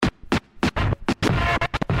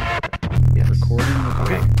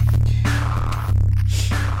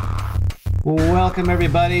Welcome,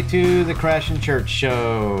 everybody, to the Crash and Church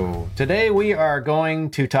Show. Today, we are going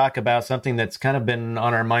to talk about something that's kind of been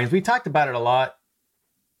on our minds. We talked about it a lot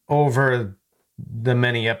over the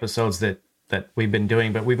many episodes that we've been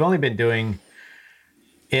doing, but we've only been doing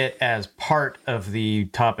it as part of the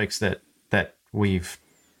topics that we've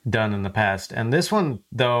done in the past. And this one,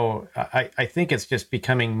 though, I think it's just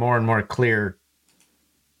becoming more and more clear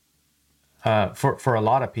for a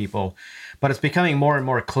lot of people, but it's becoming more and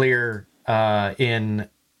more clear in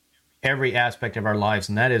every aspect of our lives,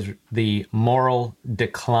 and that is the moral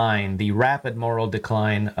decline, the rapid moral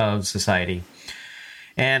decline of society,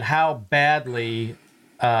 and how badly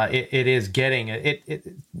it is getting.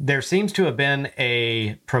 There seems to have been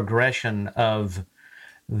a progression of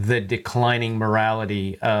the declining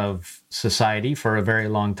morality of society for a very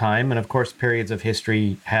long time, and of course, periods of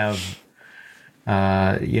history have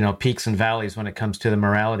peaks and valleys when it comes to the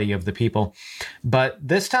morality of the people. But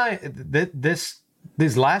this time,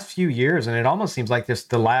 these last few years, and it almost seems like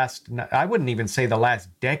I wouldn't even say the last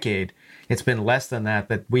decade, it's been less than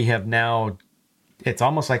that we have now, it's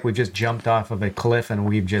almost like we've just jumped off of a cliff and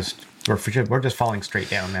we're just falling straight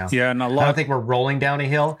down now. Yeah, and I don't think we're rolling down a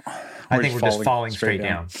hill. I think we're just falling straight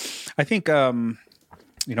down. I think, a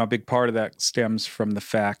big part of that stems from the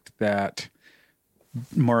fact that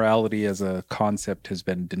morality as a concept has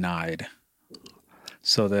been denied,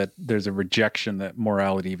 so that there's a rejection that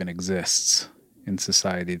morality even exists in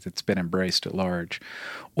society that's been embraced at large.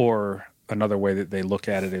 Or another way that they look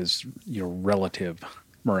at it is, relative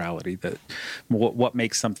morality, that what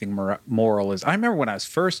makes something moral is. I remember when I was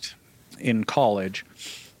first in college,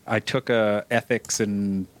 I took a ethics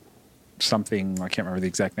and something, I can't remember the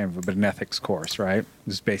exact name of it, but an ethics course, right? It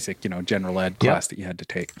was basic, general ed class that you had to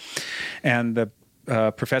take. And the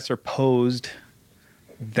professor posed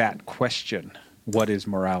that question: what is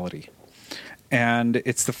morality? And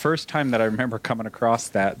it's the first time that I remember coming across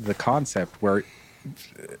the concept where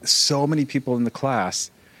so many people in the class,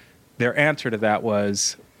 their answer to that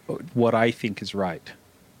was, what I think is right.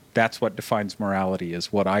 That's what defines morality,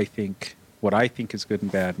 is what I think is good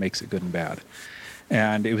and bad makes it good and bad.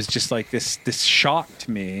 And it was just like this shock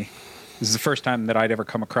to me. This is the first time that I'd ever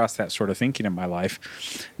come across that sort of thinking in my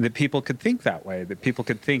life, that people could think that way, that people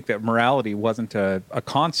could think that morality wasn't a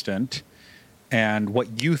constant, and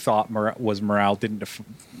what you thought was moral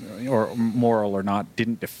or moral or not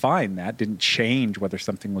didn't define that, didn't change whether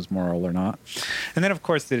something was moral or not. And then, of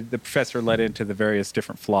course, the professor led into the various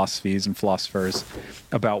different philosophies and philosophers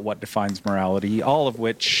about what defines morality, all of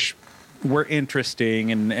which were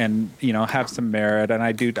interesting and have some merit, and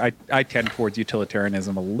I tend towards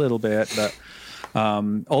utilitarianism a little bit, but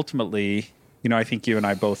ultimately, I think you and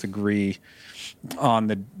I both agree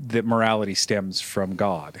on that morality stems from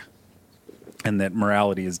God, and that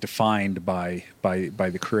morality is defined by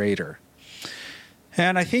the Creator.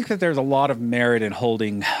 And I think that there's a lot of merit in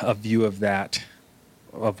holding a view of that,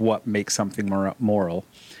 of what makes something moral.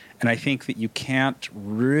 And I think that you can't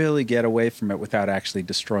really get away from it without actually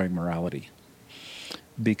destroying morality.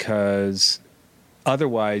 Because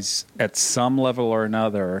otherwise, at some level or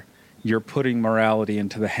another, you're putting morality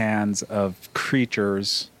into the hands of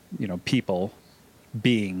creatures, people,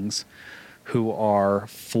 beings, who are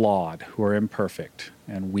flawed, who are imperfect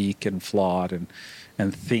and weak and flawed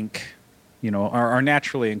and think, are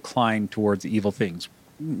naturally inclined towards evil things.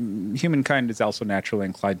 Humankind is also naturally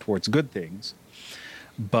inclined towards good things.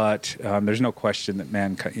 But there's no question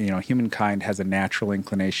that humankind has a natural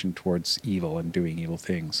inclination towards evil and doing evil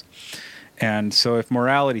things. And so if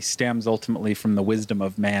morality stems ultimately from the wisdom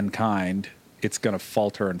of mankind, it's going to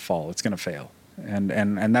falter and fall. It's going to fail.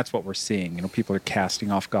 And that's what we're seeing. People are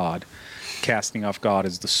casting off God. Casting off God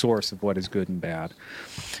as the source of what is good and bad.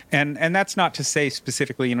 And that's not to say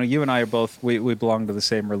specifically, you and I are both, we belong to the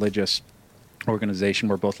same religious organization.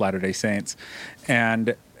 We're both Latter-day Saints.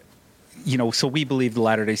 And so we believe the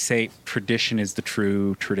Latter-day Saint tradition is the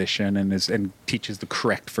true tradition and teaches the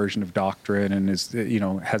correct version of doctrine and is,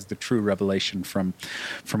 has the true revelation from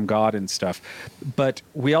God and stuff. But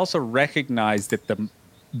we also recognize that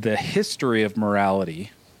the history of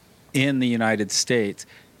morality in the United States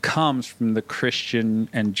comes from the Christian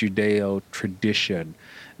and Judeo tradition,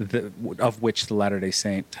 of which the Latter-day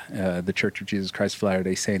Saint, the Church of Jesus Christ of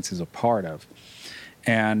Latter-day Saints, is a part of.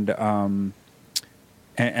 And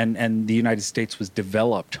the United States was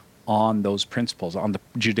developed on those principles, on the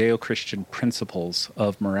Judeo-Christian principles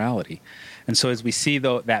of morality. And so as we see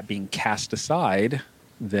that being cast aside,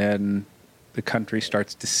 then the country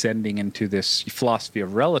starts descending into this philosophy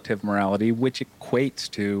of relative morality, which equates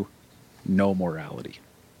to no morality.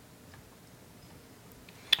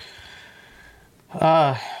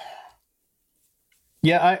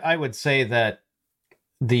 Yeah, I would say that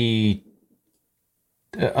the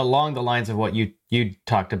along the lines of what you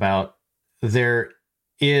talked about, there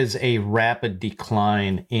is a rapid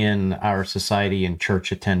decline in our society and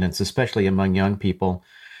church attendance, especially among young people.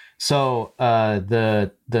 So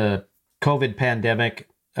the COVID pandemic,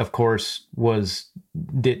 of course,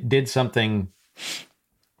 did something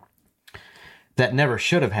that never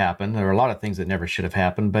should have happened. There are a lot of things that never should have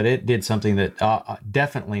happened, but it did something that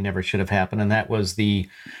definitely never should have happened, and that was the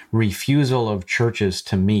refusal of churches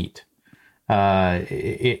to meet.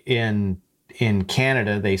 In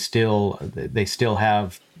Canada, they still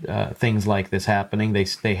have things like this happening.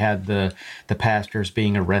 They had the pastors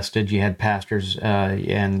being arrested. You had pastors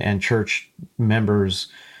and church members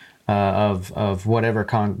of whatever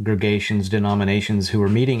congregations, denominations, who were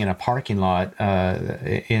meeting in a parking lot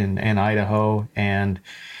in Idaho, and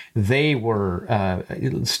they were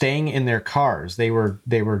staying in their cars. They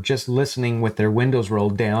were just listening with their windows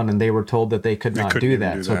rolled down, and they were told that they could not do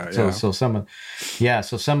that. So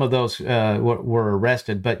some of those were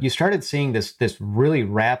arrested. But you started seeing this really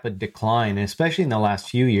rapid decline, especially in the last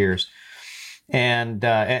few years. And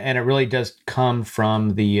it really does come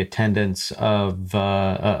from the attendance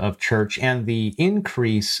of church and the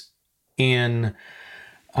increase in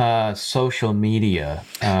social media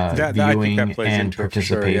viewing and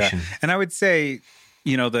participation. Sure, yeah. And I would say,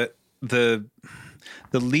 that the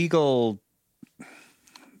legal,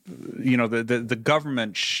 the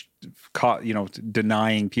government,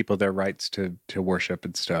 denying people their rights to worship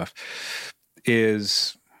and stuff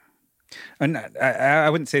is. And I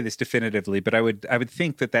wouldn't say this definitively, but I would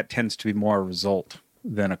think that tends to be more a result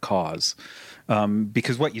than a cause,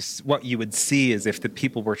 because what you would see is if the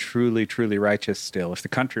people were truly righteous still, if the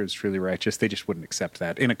country was truly righteous, they just wouldn't accept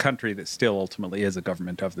that in a country that still ultimately is a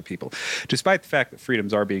government of the people, despite the fact that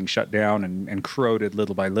freedoms are being shut down and corroded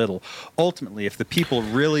little by little. Ultimately, if the people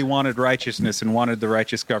really wanted righteousness and wanted the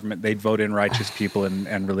righteous government, they'd vote in righteous people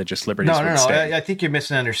and religious liberties. No. I think you're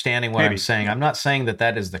misunderstanding what I'm saying. I'm not saying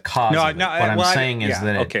that is the cause. What I'm saying is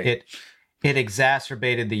that it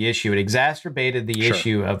exacerbated the issue. It exacerbated the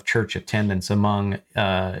issue of church attendance among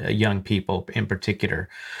young people in particular.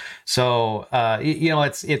 So,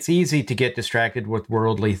 it's easy to get distracted with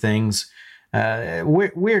worldly things.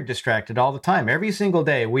 We're distracted all the time. Every single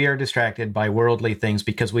day, we are distracted by worldly things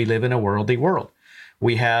because we live in a worldly world.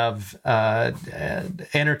 We have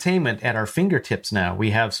entertainment at our fingertips now. We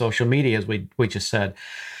have social media, as we just said.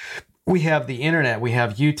 We have the internet. We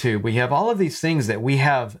have YouTube. We have all of these things that we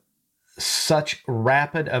have such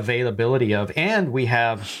rapid availability of, and we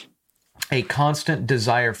have a constant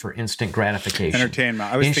desire for instant gratification,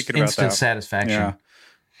 entertainment. I was thinking about instant satisfaction.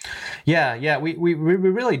 Yeah. We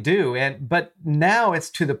really do, but now it's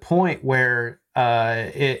to the point where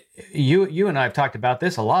you and I have talked about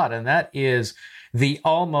this a lot, and that is the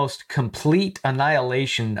almost complete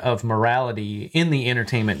annihilation of morality in the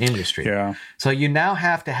entertainment industry. Yeah. So you now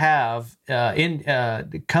have to have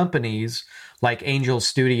companies like Angel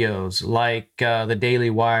Studios, like the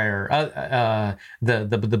Daily Wire,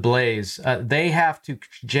 the Blaze. They have to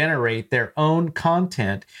generate their own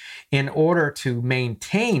content in order to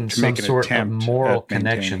maintain some sort of moral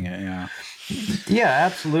connection. Yeah,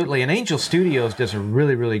 absolutely. And Angel Studios does a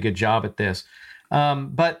really, really good job at this.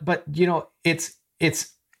 But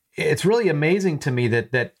it's really amazing to me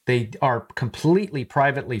that they are completely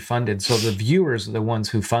privately funded. So the viewers are the ones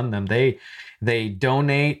who fund them. They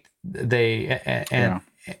donate. And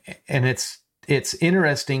it's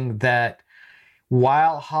interesting that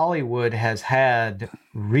while Hollywood has had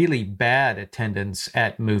really bad attendance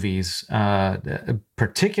at movies,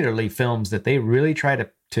 particularly films that they really try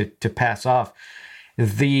to pass off,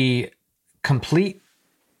 the complete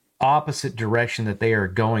opposite direction that they are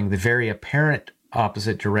going, the very apparent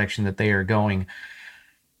opposite direction that they are going,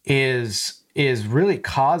 is really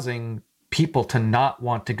causing people to not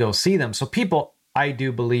want to go see them. So people, I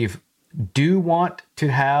do believe, do want to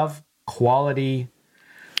have quality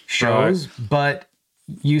shows, right, but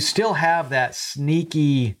you still have that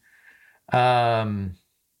sneaky,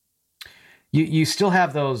 you still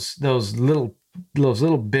have those little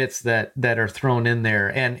bits that are thrown in there.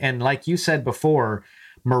 And like you said before,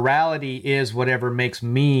 morality is whatever makes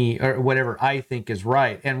me, or whatever I think is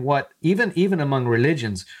right. And what even among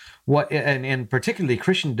religions, and particularly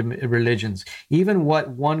Christian religions, even what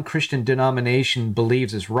one Christian denomination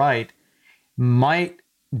believes is right might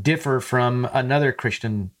differ from another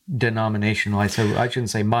Christian denomination. I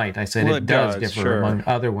shouldn't say might. I said it does differ, sure, among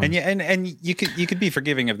other ones. And you could be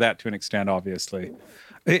forgiving of that to an extent. Obviously,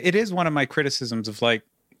 it is one of my criticisms of like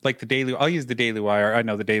the Daily. I'll use the Daily Wire. I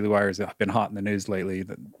know the Daily Wire has been hot in the news lately,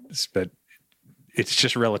 but it's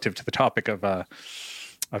just relative to the topic of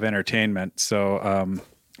entertainment. So,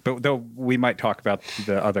 but though we might talk about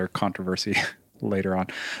the other controversy later on.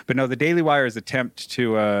 But no, the Daily Wire's attempt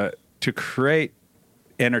to create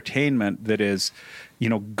entertainment that is,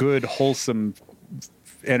 good, wholesome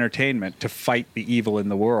entertainment to fight the evil in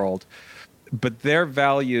the world. But their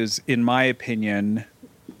values, in my opinion,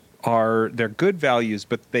 they're good values,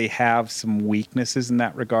 but they have some weaknesses in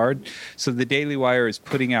that regard. So the Daily Wire is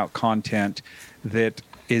putting out content that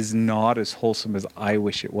is not as wholesome as I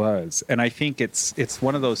wish it was. And I think it's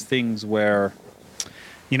one of those things where,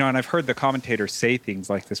 and I've heard the commentators say things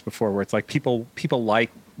like this before, where it's like people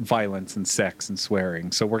like violence and sex and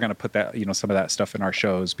swearing, so we're going to put that, some of that stuff in our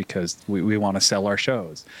shows because we want to sell our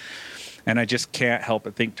shows. And I just can't help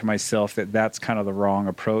but think to myself that that's kind of the wrong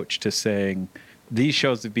approach to saying these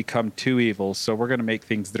shows have become too evil, so we're going to make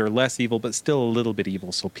things that are less evil but still a little bit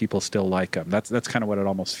evil, so people still like them. That's kind of what it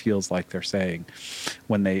almost feels like they're saying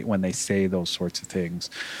when they say those sorts of things.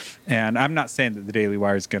 And I'm not saying that the Daily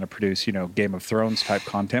Wire is going to produce, Game of Thrones type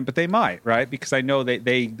content, but they might, right? Because I know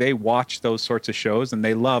they watch those sorts of shows and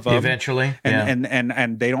they love them eventually,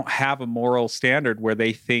 and they don't have a moral standard where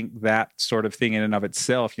they think that sort of thing in and of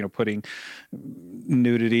itself, putting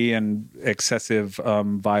nudity and excessive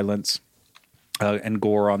violence and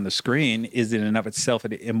gore on the screen is in and of itself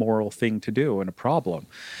an immoral thing to do and a problem.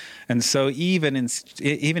 And so even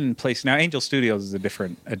in place now, Angel Studios is a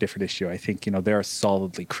different issue. I think they're a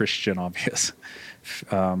solidly Christian, obvious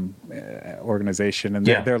organization, and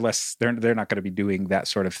they're not going to be doing that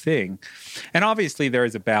sort of thing. And obviously there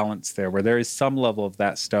is a balance there where there is some level of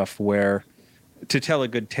that stuff where, to tell a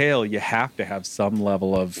good tale, you have to have some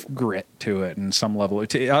level of grit to it and some level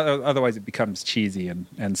otherwise it becomes cheesy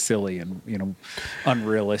and silly and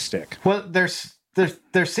unrealistic. Well, there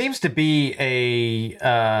seems to be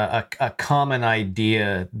a common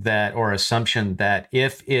idea that, or assumption that,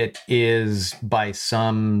 if it is by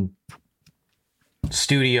some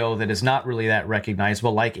studio that is not really that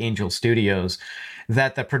recognizable, like Angel Studios,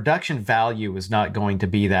 that the production value is not going to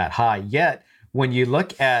be that high. Yet when you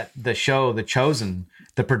look at the show The Chosen,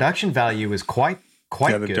 the production value is quite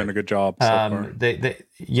good. They've done a good job so far.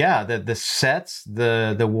 The sets,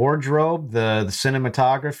 the wardrobe, the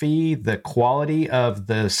cinematography, the quality of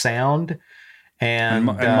the sound, and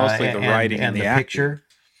mostly the writing and the picture.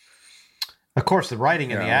 Of course, the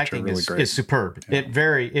writing and the acting really is superb. Yeah.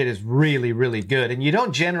 It is really, really good. And you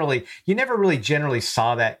never really generally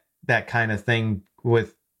saw that kind of thing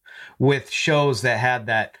with shows that had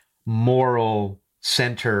that moral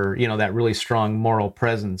center, that really strong moral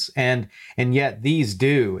presence, and yet these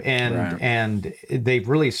do, and they've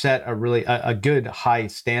really set a good high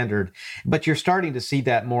standard. But you're starting to see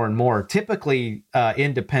that more and more. Typically,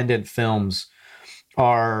 independent films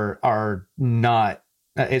are not,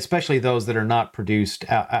 especially those that are not produced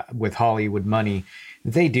with Hollywood money.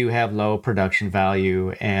 They do have low production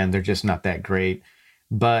value, and they're just not that great.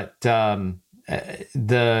 But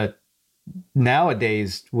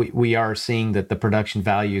nowadays we are seeing that the production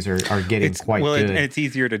values are getting quite good. And it's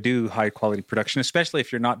easier to do high quality production, especially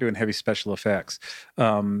if you're not doing heavy special effects.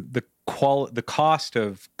 The cost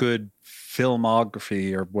of good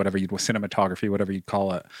filmography, or cinematography, whatever you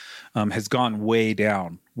call it, has gone way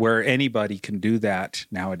down, where anybody can do that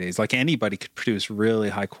nowadays. Like, anybody could produce really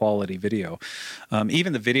high quality video.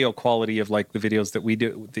 Even the video quality of like the videos that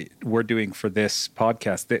we're doing for this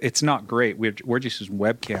podcast, it's not great. We're just using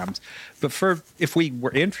webcams. But if we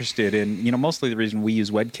were interested in, mostly the reason we use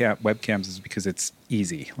webcams is because it's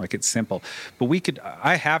easy, like it's simple. But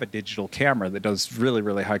I have a digital camera that does really,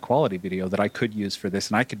 really high quality video that I could use for this,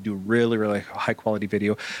 and I could do really, really high quality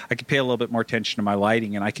video. I could pay a little bit more attention to my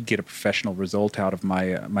lighting, and I could get a professional result out of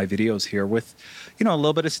my videos here with, a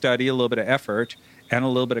little bit of study, a little bit of effort, and a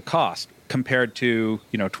little bit of cost, compared to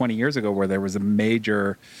 20 years ago, where there was a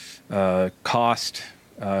major cost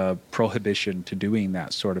prohibition to doing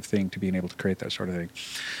that sort of thing, to being able to create that sort of thing.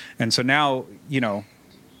 And so now,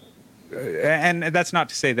 and that's not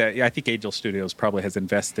to say that I think Angel Studios probably has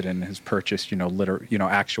invested in, has purchased,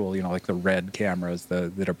 actual, like the RED cameras,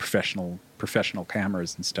 that are professional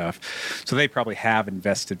cameras and stuff. So they probably have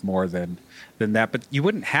invested more than that. But you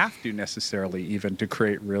wouldn't have to necessarily, even to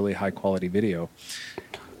create really high quality video.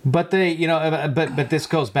 But but this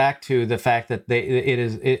goes back to the fact that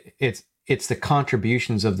it's the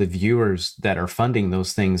contributions of the viewers that are funding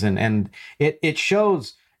those things, and it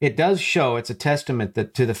shows. It does show, it's a testament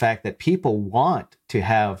to the fact that people want to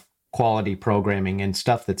have quality programming and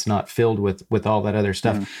stuff that's not filled with all that other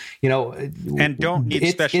stuff. And don't need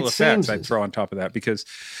special effects, I'd throw on top of that, because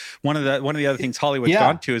one of the other things Hollywood's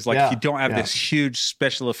gone to is you don't have this huge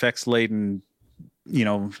special effects laden,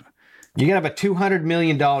 You gotta have a $200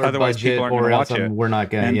 million Otherwise, budget, people aren't or gonna else watch it. we're not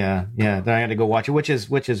gonna. And- Then I had to go watch it, which is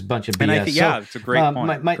a bunch of BS. And I think, yeah, it's a great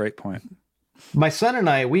point. My, Great point. my son and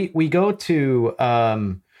I, we go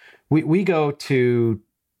to we go to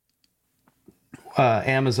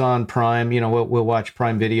Amazon Prime. You know, we'll watch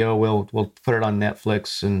Prime Video. We'll put it on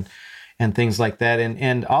Netflix and things like that.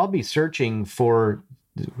 And I'll be searching for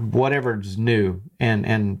whatever's new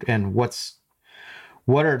and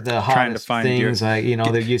what are the hottest things.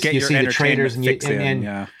 You see the traders and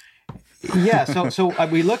yeah. Yeah, so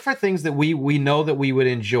we look for things that we know that we would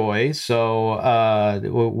enjoy. So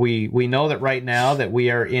we know that right now that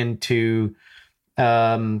we are into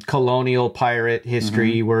colonial pirate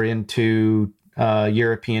history. Mm-hmm. We're into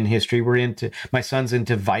European history. My son's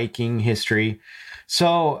into Viking history.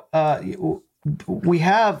 So we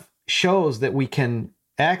have shows that we can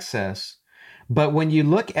access. But when you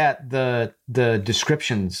look at the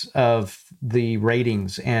descriptions of the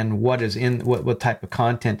ratings and what is in what type of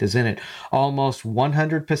content is in it, almost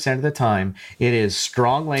 100% of the time it is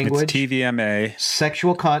strong language, it's TVMA,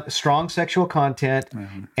 strong sexual content,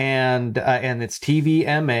 and it's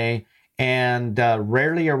TVMA, and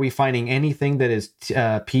rarely are we finding anything that is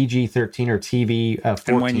PG-13 or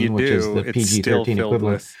TV-14, which is the PG-13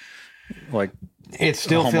 equivalent. Like, it's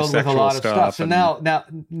still filled with a lot of stuff. So now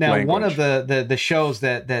language. One of the shows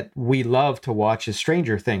that we love to watch is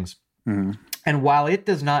Stranger Things. Mm-hmm. And while it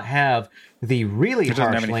does not have the really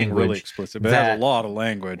harsh language, really explicit, but it has a lot of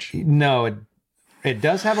language. No, it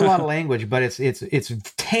does have a lot of language, but it's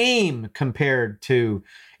tame compared to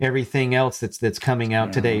everything else that's coming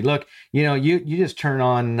out today. Look, you just turn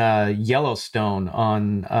on Yellowstone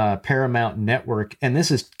on Paramount Network, and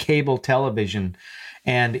this is cable television.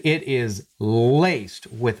 And it is laced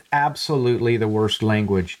with absolutely the worst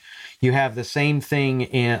language. You have the same thing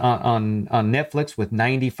on Netflix with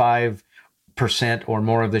 95% or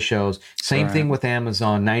more of the shows. Same thing with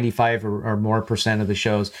Amazon, 95 or more percent of the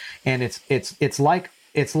shows. And it's like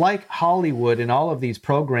Hollywood and all of these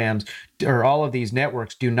programs or all of these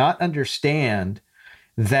networks do not understand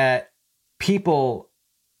that people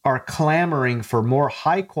are clamoring for more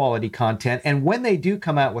high quality content. And when they do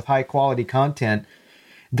come out with high quality content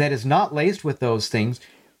that is not laced with those things,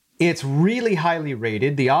 it's really highly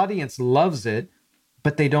rated. The audience loves it,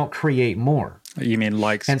 but they don't create more. You mean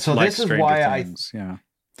and so this is why Things. Yeah.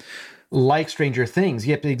 Like Stranger Things.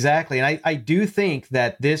 Yep, exactly. And I do think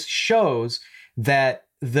that this shows that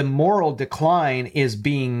the moral decline is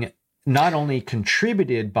being not only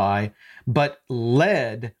contributed by, but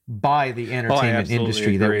led by the entertainment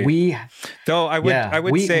industry. Agree. Though I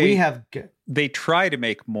would say we have. They try to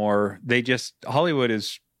make more. Hollywood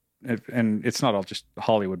is, and it's not all just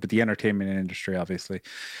Hollywood, but the entertainment industry obviously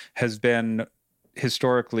has been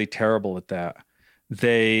historically terrible at that.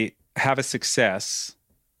 They have a success,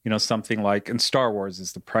 something like, and Star Wars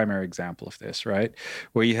is the primary example of this, right?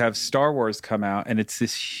 Where you have Star Wars come out and it's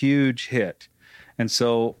this huge hit. And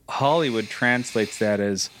so Hollywood translates that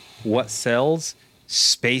as what sells?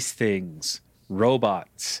 Space things,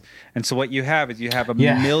 robots. And so what you have is a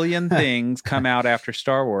million things come out after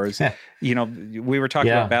Star Wars. We were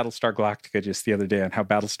talking about Battlestar Galactica just the other day and how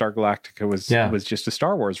Battlestar Galactica was just a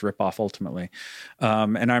Star Wars ripoff ultimately.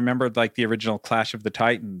 And I remember like the original Clash of the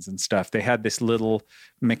Titans and stuff. They had this little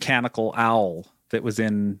mechanical owl that was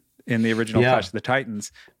in the original Clash of the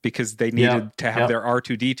Titans because they needed to have their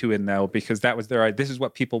R2-D2 in there because that was this is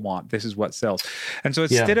what people want. This is what sells. And so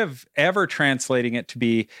instead of ever translating it to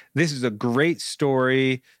be, this is a great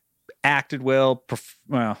story, acted well.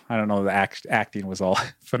 I don't know. The acting was all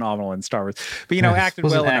phenomenal in Star Wars, but acted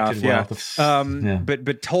well enough.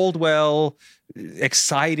 But told well,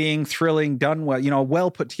 exciting, thrilling, done well.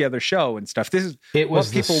 Well put together show and stuff. This is what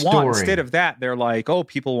people want. Instead of that, they're like, oh,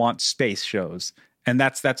 people want space shows. And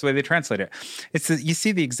that's the way they translate it. You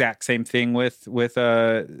see the exact same thing with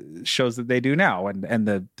shows that they do now, and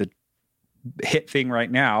the hit thing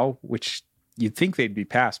right now, which you'd think they'd be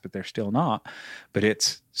past, but they're still not. But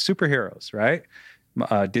it's superheroes, right?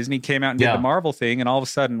 Disney came out and did the Marvel thing, and all of a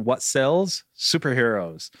sudden, what sells?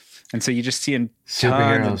 Superheroes. And so you just see tons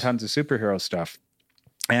and tons of superhero stuff,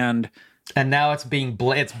 and now it's being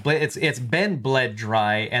it's been bled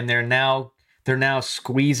dry, and they're now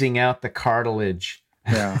squeezing out the cartilage.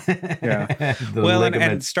 Well,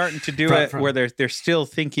 and starting to do it where they're still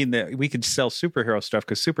thinking that we could sell superhero stuff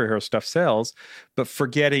because superhero stuff sells, but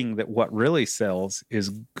forgetting that what really sells is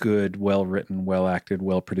good, well-written, well-acted,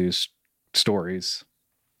 well-produced stories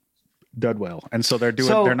done well. And so they're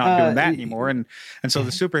not doing that anymore. And so the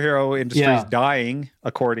superhero industry is dying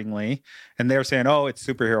accordingly. And they're saying, oh, it's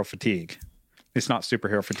superhero fatigue. It's not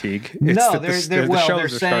superhero fatigue. It's they're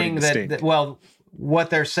saying that what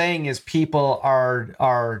they're saying is people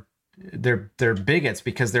are they're bigots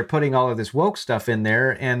because they're putting all of this woke stuff in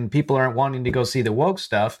there, and people aren't wanting to go see the woke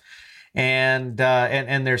stuff, and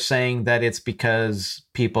they're saying that it's because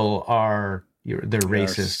people are they're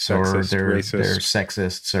racists or they're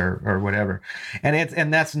sexists or whatever,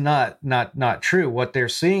 and that's not true. What they're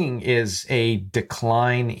seeing is a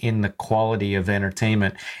decline in the quality of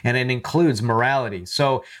entertainment, and it includes morality.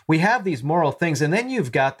 So we have these moral things, and then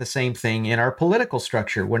you've got the same thing in our political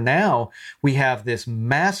structure, where now we have this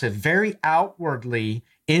massive, very outwardly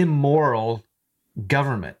immoral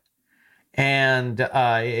government. And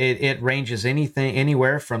it ranges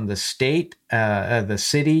anywhere from the state, the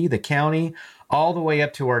city, the county, all the way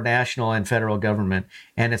up to our national and federal government.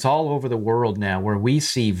 And it's all over the world now, where we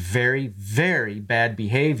see very, very bad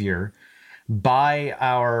behavior by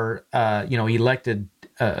our elected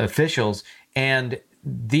officials. And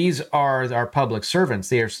these are our public servants.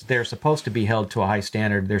 They're supposed to be held to a high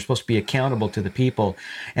standard. They're supposed to be accountable to the people.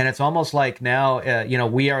 And it's almost like now,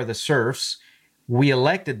 we are the serfs. We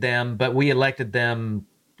elected them, but we elected them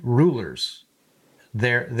rulers.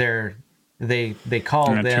 They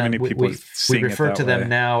call them. We refer to them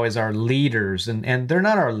now as our leaders, and they're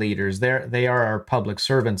not our leaders. They are our public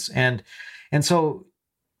servants, and so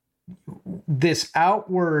this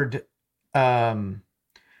outward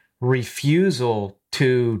refusal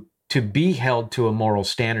to be held to a moral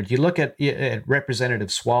standard. You look at Representative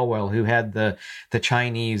Swalwell, who had the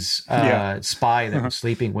Chinese spy that was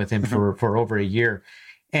sleeping with him for over a year.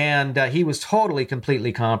 And he was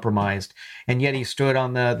completely compromised. And yet he stood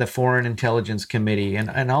on the Foreign Intelligence Committee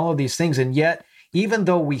and all of these things. And yet, even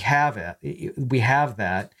though we have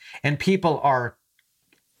that, and people are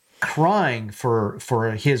crying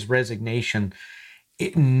for his resignation,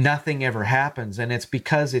 nothing ever happens, and it's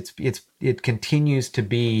because it continues to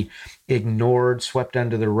be ignored, swept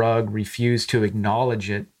under the rug, refused to acknowledge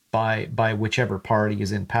it by whichever party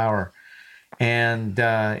is in power, and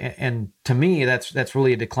to me that's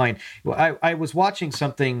really a decline. I was watching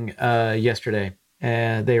something yesterday.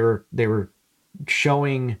 They were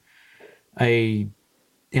showing an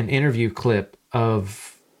interview clip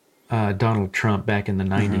of Donald Trump back in the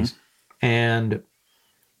 90s, and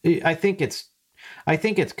I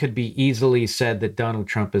think it could be easily said that Donald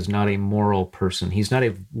Trump is not a moral person. He's not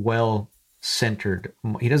a well-centered.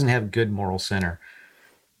 He doesn't have good moral center.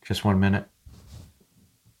 Just 1 minute.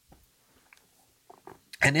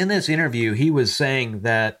 And in this interview, he was saying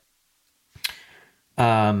that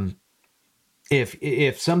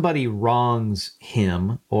if somebody wrongs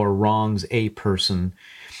him or wrongs a person,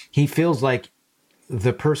 he feels like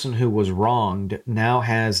the person who was wronged now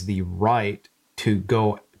has the right to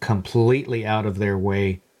go completely out of their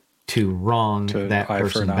way to wrong that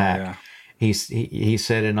person back. Yeah. He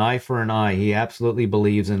said an eye for an eye. He absolutely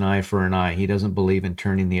believes an eye for an eye. He doesn't believe in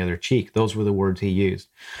turning the other cheek. Those were the words he used.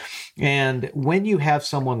 And when you have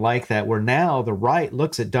someone like that, where now the right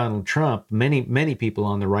looks at Donald Trump, many people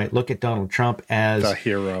on the right look at Donald Trump as the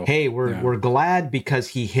hero. Hey, we're glad because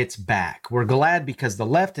he hits back. We're glad because the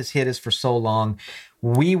left has hit us for so long.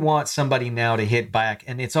 We want somebody now to hit back,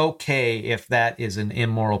 and it's okay if that is an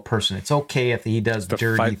immoral person. It's okay if he does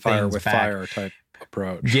dirty fight fire things with back. Fire type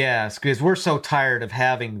approach. Yes, because we're so tired of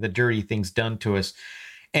having the dirty things done to us.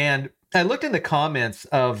 And I looked in the comments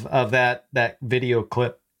of that video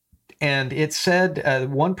clip, and it said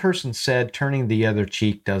one person said turning the other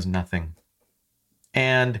cheek does nothing.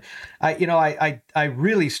 And I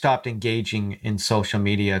really stopped engaging in social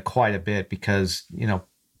media quite a bit because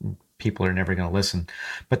people are never going to listen.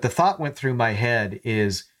 But the thought went through my head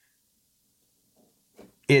is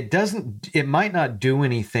it might not do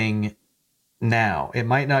anything now. It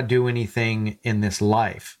might not do anything in this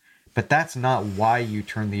life, but that's not why you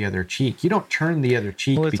turn the other cheek. You don't turn the other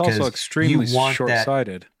cheek it's because also extremely you want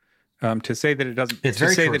short-sighted. To say that it doesn't, it's to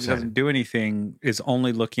very say that it doesn't do anything is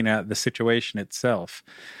only looking at the situation itself.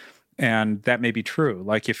 And that may be true.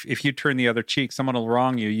 Like if you turn the other cheek, someone will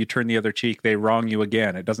wrong you, you turn the other cheek, they wrong you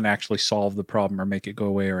again. It doesn't actually solve the problem or make it go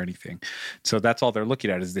away or anything. So that's all they're looking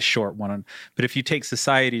at is the short one. But if you take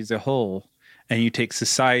society as a whole, and you take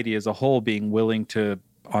society as a whole being willing to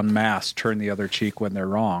en masse turn the other cheek when they're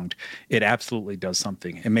wronged, it absolutely does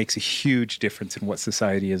something. It makes a huge difference in what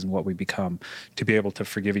society is and what we become, to be able to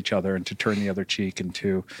forgive each other and to turn the other cheek and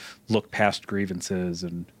to look past grievances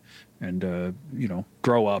and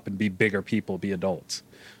grow up and be bigger people, be adults.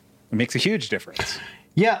 It makes a huge difference.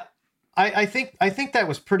 Yeah, I think that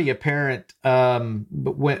was pretty apparent.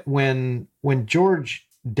 But when George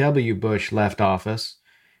W. Bush left office,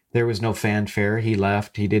 there was no fanfare. He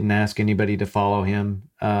left. He didn't ask anybody to follow him,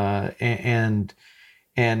 and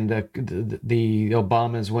the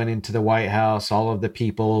Obamas went into the White House. All of the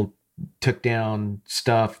people took down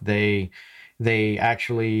stuff. They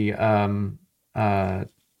actually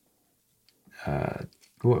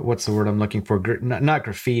what's the word I'm looking for? Not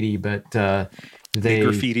graffiti, but they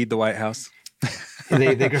graffitied the White House.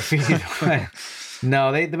 they graffitied.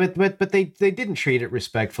 No, but they didn't treat it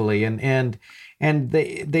respectfully, and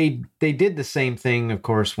they did the same thing, of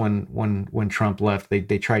course, when Trump left.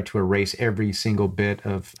 They tried to erase every single bit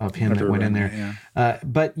of him that went in there. Yeah.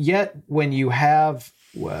 But yet, when you have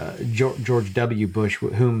George W. Bush,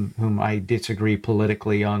 whom I disagree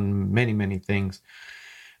politically on many things,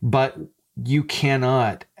 but you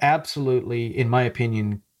cannot absolutely, in my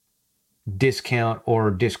opinion, discount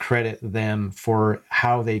or discredit them for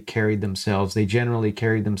how they carried themselves. They generally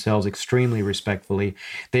carried themselves extremely respectfully.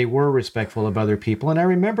 They were respectful of other people. And I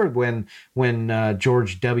remember when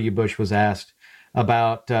George W. Bush was asked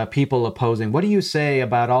about people opposing, what do you say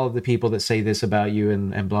about all of the people that say this about you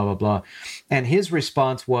and blah, blah, blah. And his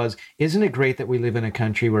response was, isn't it great that we live in a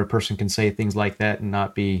country where a person can say things like that and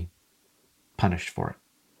not be punished for it?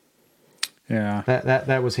 Yeah.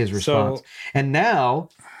 That was his response. So, and now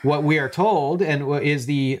what we are told and what is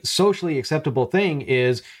the socially acceptable thing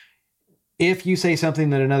is if you say something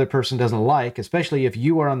that another person doesn't like, especially if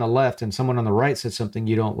you are on the left and someone on the right says something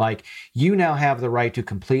you don't like, you now have the right to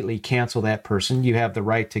completely cancel that person. You have the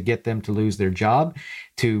right to get them to lose their job,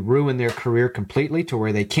 to ruin their career completely to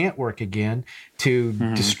where they can't work again, to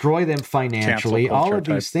destroy them financially. All of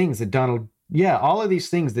these things that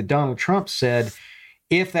Donald Trump said.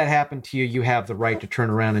 If that happened to you, you have the right to turn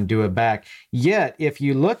around and do it back. Yet, if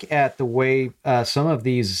you look at the way some of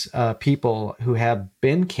these people who have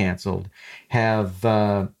been canceled have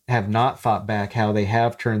not fought back, how they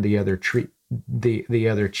have turned the other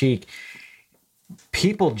cheek,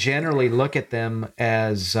 people generally look at them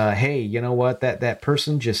as, hey, you know what? That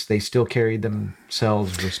person they still carried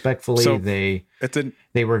themselves respectfully. So they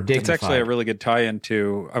were dignified. It's actually a really good tie-in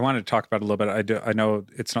to. I wanted to talk about it a little bit. I know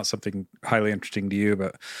it's not something highly interesting to you,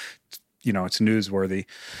 but it's newsworthy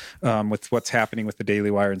with what's happening with the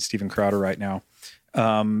Daily Wire and Steven Crowder right now.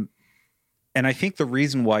 And I think the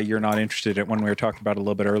reason why you're not interested in it, when we were talking about it a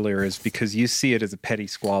little bit earlier, is because you see it as a petty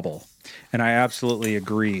squabble. And I absolutely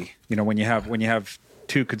agree. When you have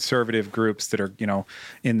two conservative groups that are,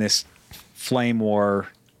 in this flame war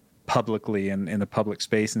publicly and in the public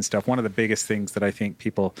space and stuff, one of the biggest things that I think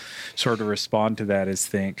people sort of respond to that is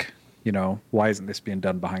think, why isn't this being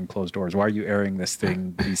done behind closed doors? Why are you airing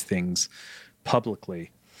these things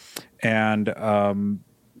publicly? And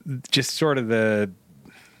just sort of the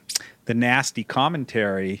nasty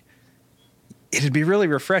commentary, it'd be really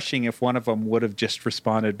refreshing if one of them would have just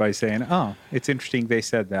responded by saying, oh, it's interesting they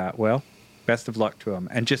said that. Well, best of luck to them,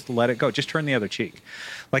 and just let it go. Just turn the other cheek.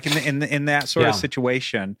 Like in that sort of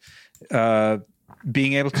situation,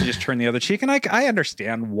 being able to just turn the other cheek. And I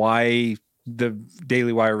understand why the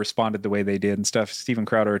Daily Wire responded the way they did and stuff. Steven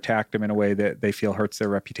Crowder attacked him in a way that they feel hurts their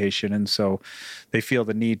reputation, and so they feel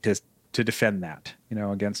the need to defend that,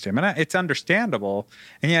 against him. And it's understandable.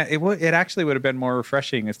 And yeah, it actually would have been more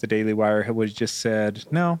refreshing if the Daily Wire had just said,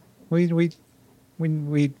 no, we don't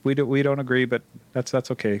agree, but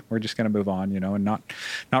that's okay. We're just going to move on, and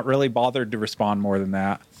not really bothered to respond more than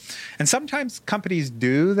that. And sometimes companies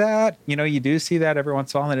do that. You do see that every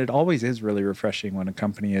once in a while, and it always is really refreshing when a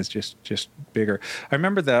company is just bigger. I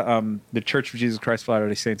remember the Church of Jesus Christ of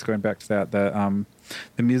Latter-day Saints, going back to that,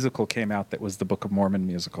 the musical came out that was the Book of Mormon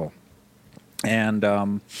musical. And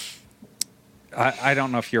I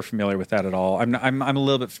don't know if you're familiar with that at all. I'm a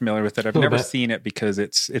little bit familiar with it. I've never seen it because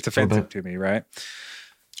it's offensive to me, right?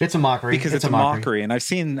 It's a mockery. Because it's a mockery, and I've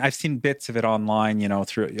seen bits of it online,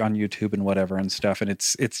 through on YouTube and whatever and stuff, and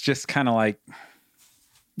it's just kind of like,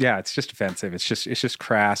 yeah, it's just offensive. It's just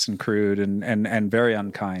crass and crude and very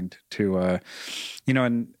unkind to,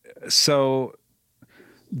 and so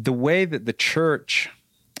the way that the church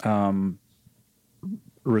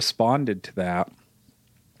responded to that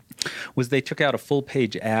was they took out a full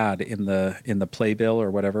page ad in the playbill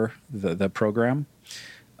or whatever, the program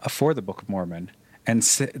for the Book of Mormon, and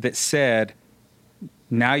that said,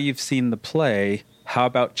 now you've seen the play, how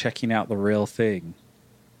about checking out the real thing?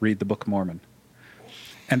 Read the Book of Mormon.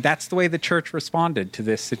 And that's the way the church responded to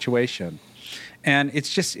this situation. And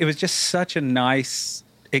it was just such a nice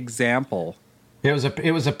example. It was a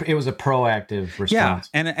proactive response.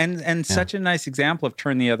 Yeah, and such a nice example of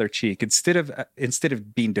turn the other cheek. Instead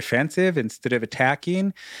of being defensive, instead of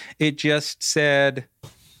attacking, it just said,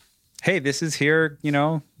 hey, this is here,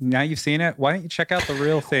 now you've seen it. Why don't you check out the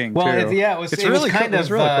real thing? Well, too?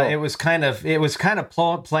 It was kind of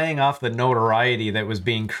playing off the notoriety that was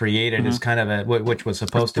being created as kind of which was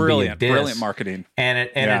supposed to be a diss. Brilliant marketing. And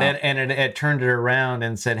it turned it around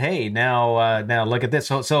and said, hey, now look at this.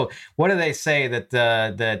 So what do they say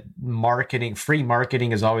that marketing, free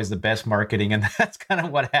marketing is always the best marketing, and that's kind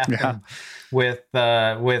of what happened with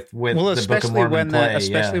the Book of Mormon play.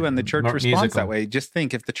 Especially when the church responds that way. Just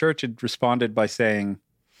think if the church had responded by saying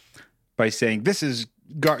this is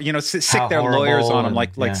sick their lawyers on them,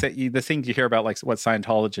 the things you hear about, like what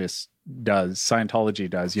Scientology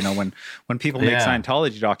does. When people make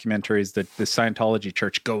Scientology documentaries, that the Scientology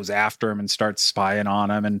church goes after them and starts spying on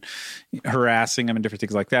them and harassing them and different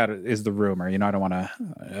things like that is the rumor. I don't want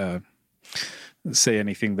to say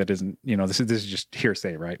anything that isn't, this is just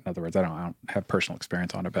hearsay, right? In other words, I don't have personal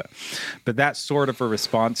experience on it, but that sort of a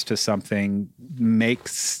response to something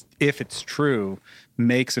makes, if it's true,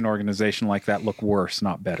 makes an organization like that look worse,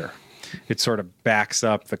 not better. It sort of backs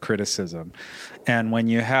up the criticism. And when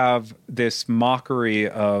you have this mockery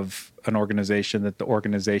of an organization, that the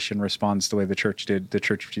organization responds the way the church did, the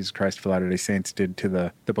Church of Jesus Christ of Latter-day Saints did to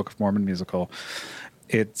the Book of Mormon musical,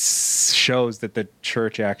 it shows that the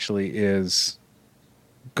church actually is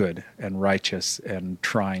good and righteous and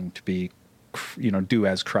trying to be, do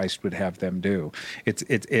as Christ would have them do.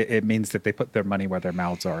 It means that they put their money where their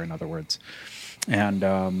mouths are, in other words. And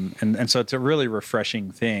so it's a really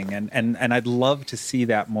refreshing thing. And I'd love to see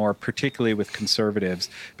that more, particularly with conservatives,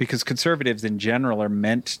 because conservatives in general are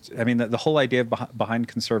the whole idea behind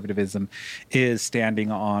conservatism is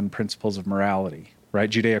standing on principles of morality, right?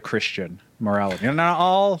 Judeo-Christian morality. And not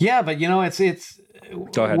all. Yeah, but it's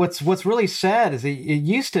Go ahead. What's really sad is it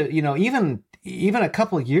used to, even a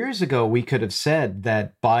couple of years ago, we could have said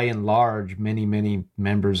that by and large, many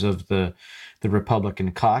members of the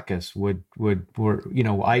Republican caucus were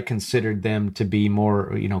I considered them to be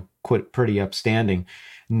more, pretty upstanding.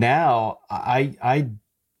 Now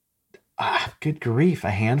good grief,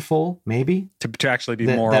 a handful maybe to actually be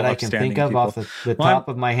more that I can think of people. Off the top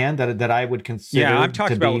of my hand that I would consider. Yeah, I'm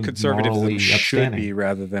talking about what conservatism should be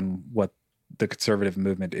rather than what the conservative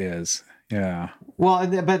movement is. Yeah. Well,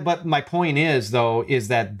 but my point is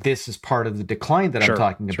that this is part of the decline that I'm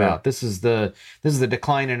talking about. This is the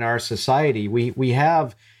decline in our society. We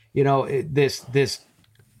have, this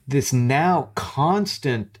now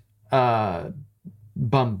constant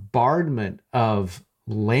bombardment of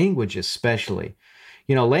language, especially.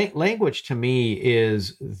 Language to me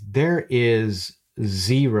there is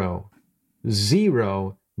zero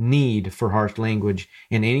need for harsh language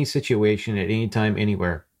in any situation, at any time,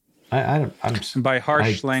 anywhere. By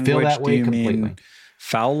harsh language, do you mean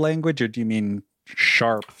foul language, or do you mean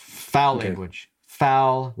sharp? Foul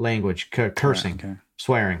language, cursing,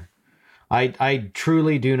 swearing. I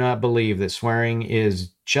truly do not believe that swearing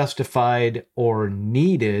is justified or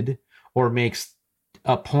needed or makes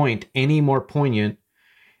a point any more poignant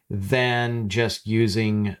than just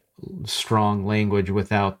using strong language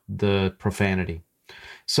without the profanity.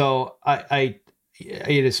 So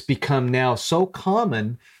it has become now so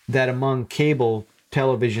common that among cable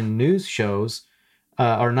television news shows,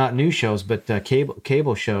 or not news shows, but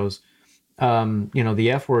cable shows,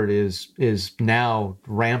 the F word is now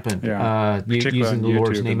rampant. Using the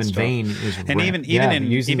Lord's name in vain is and rampant.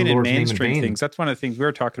 even in mainstream things. That's one of the things we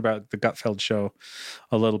were talking about the Gutfeld show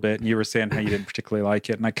a little bit, and you were saying how you didn't particularly like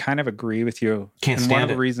it, and I kind of agree with you. One of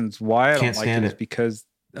the reasons why I don't like it is because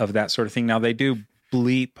of that sort of thing. Now they do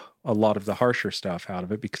bleep a lot of the harsher stuff out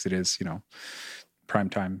of it because it is,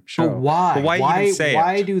 primetime show. But why? But why even say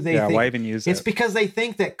why it? Do they think, why even use it? It's because they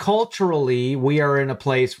think that culturally we are in a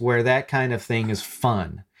place where that kind of thing is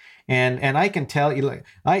fun. And I can tell you, like,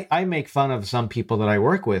 I make fun of some people that I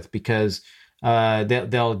work with because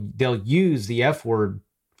they'll use the F word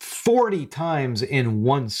 40 times in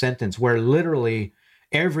one sentence, where literally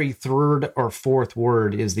every third or fourth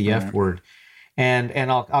word is the F word. And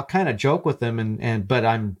I'll kind of joke with them, but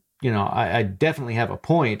I'm, I definitely have a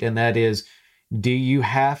point, and that is, do you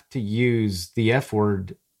have to use the F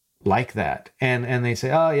word like that? And they say,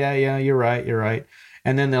 oh yeah, you're right.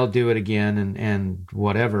 And then they'll do it again and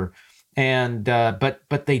whatever. And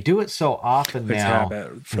but they do it so often now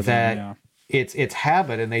that it's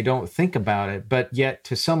habit, and they don't think about it. But yet,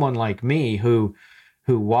 to someone like me who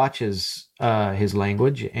watches his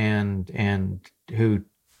language and who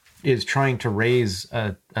is trying to raise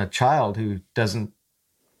a child who doesn't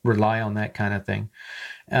rely on that kind of thing,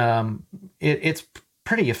 it's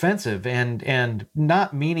pretty offensive, and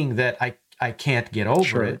not meaning that I can't get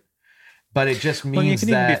over it, but it just Well, you means can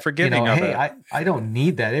even be that, forgiving of hey, it. I don't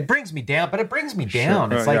need that. It brings me down, but it brings me down.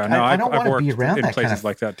 Sure. It's like, Yeah, no, I don't I've want to be worked around in that kind places of.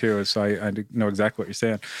 like that too, so I know exactly what you're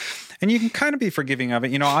saying. And you can kind of be forgiving of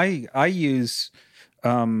it. I use,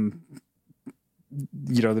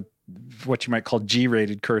 what you might call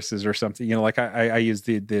G-rated curses or something. Like I use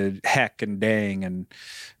the heck and dang and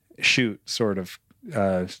shoot sort of.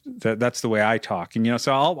 That's the way I talk, and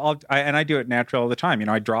so I do it natural all the time.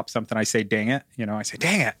 I drop something, I say dang it, I say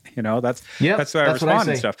dang it, that's the way I respond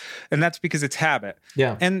and stuff, and that's because it's habit.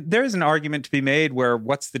 Yeah. And there's an argument to be made where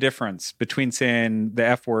what's the difference between saying the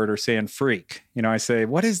F word or saying freak? I say,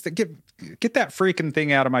 what is the get that freaking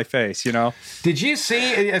thing out of my face? Did you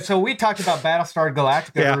see? So we talked about Battlestar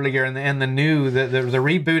Galactica earlier, and the new the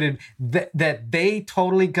rebooted that they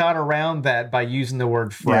totally got around that by using the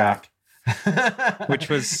word frack. Yeah. Which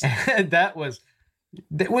was that was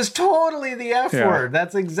totally the F word.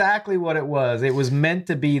 That's exactly what it was. It was meant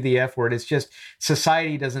to be the F word. It's just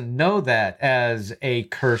society doesn't know that as a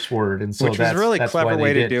curse word, and so which was a really clever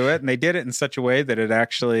way to do it. And they did it in such a way that it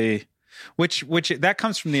actually. Which that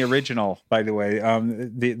comes from the original, by the way.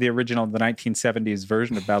 The original, the 1970s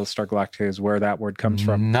version of Battlestar Galactica is where that word comes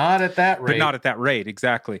from. Not at that rate. But not at that rate,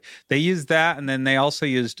 exactly. They used that, and then they also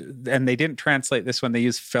used, and they didn't translate this one. They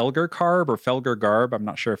used Felgercarb or Felgergarb. I'm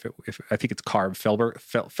not sure if I think it's carb.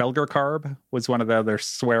 Felgercarb was one of the other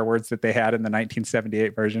swear words that they had in the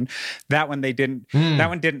 1978 version. That one they didn't. That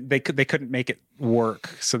one didn't. They couldn't make it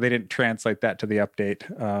work, so they didn't translate that to the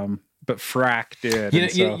update. But frack did.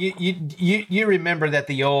 You remember that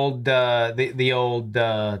the old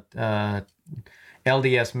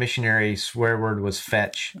LDS missionary swear word was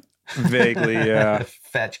fetch. Vaguely, yeah.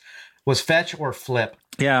 Fetch or flip.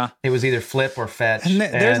 Yeah, it was either flip or fetch. And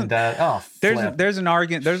flip. There's an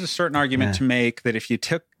argument. There's a certain argument to make that if you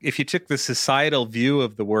took the societal view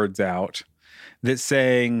of the words out, that's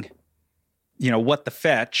saying, what the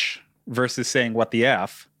fetch versus saying what the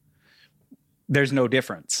F, there's no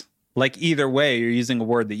difference. Like either way, you're using a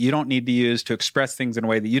word that you don't need to use to express things in a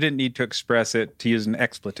way that you didn't need to express it to use an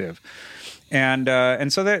expletive. And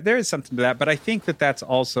so there is something to that. But I think that that's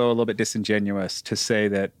also a little bit disingenuous to say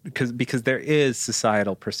that because there is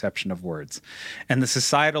societal perception of words. And the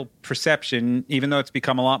societal perception, even though it's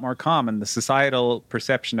become a lot more common, the societal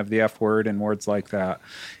perception of the F word and words like that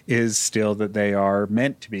is still that they are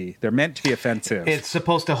meant to be. They're meant to be offensive. It's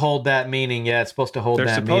supposed to hold that meaning. Yeah, it's supposed to hold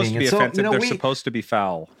that meaning. They're supposed to be offensive. They're supposed to be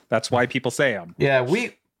foul. That's why people say them. Yeah,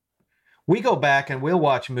 we go back and we'll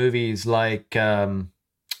watch movies like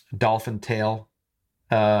Dolphin Tale,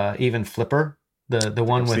 even Flipper, the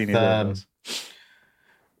one with he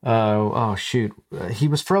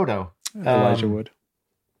was Frodo.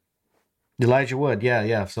 Elijah Wood,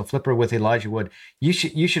 yeah. So Flipper with Elijah Wood. You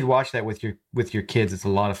should watch that with your kids. It's a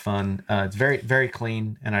lot of fun. It's very, very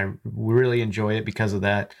clean, and I really enjoy it because of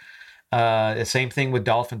that. The same thing with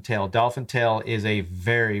Dolphin Tale. Dolphin Tale is a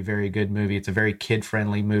very, very good movie. It's a very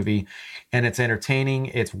kid-friendly movie, and it's entertaining.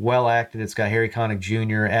 It's well acted. It's got Harry Connick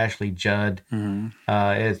Jr., Ashley Judd.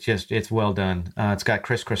 Mm-hmm. It's well done. It's got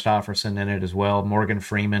Chris Christopherson in it as well, Morgan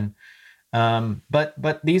Freeman.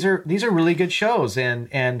 But these are really good shows,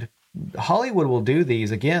 and Hollywood will do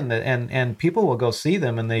these again, and people will go see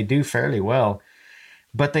them, and they do fairly well.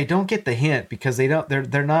 But they don't get the hint because they're not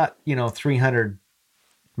 $300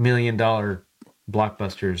 million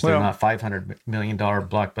blockbusters. They're not $500 million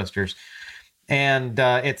blockbusters, and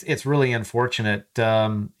it's really unfortunate.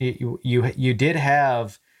 You did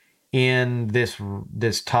have in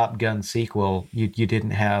this Top Gun sequel, you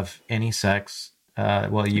didn't have any sex.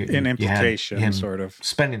 An implication, you had him sort of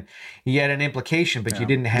spending. You had an implication, but you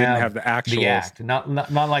didn't have the actual the act.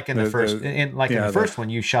 Not like in the first. In the first one,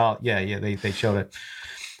 you shot. Yeah. They showed it.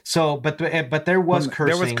 So, but there was cursing.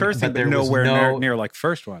 There was cursing, but nowhere near like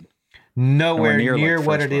first one. Nowhere near like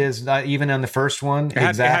what it is, even on the first one.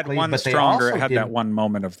 Exactly. It had one stronger. It had that one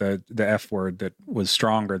moment of the F word that was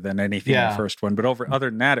stronger than anything in the first one. But other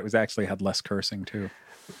than that, it was actually had less cursing too.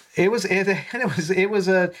 It was what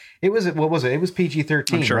was it? It was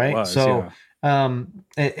PG-13, sure, right? It was, so,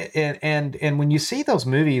 and when you see those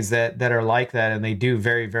movies that are like that and they do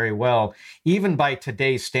very, very well, even by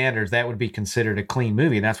today's standards, that would be considered a clean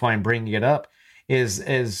movie. And that's why I'm bringing it up.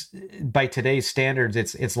 Is by today's standards,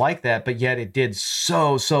 it's like that, but yet it did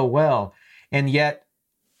so well, and yet.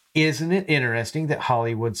 Isn't it interesting that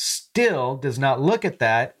Hollywood still does not look at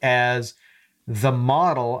that as the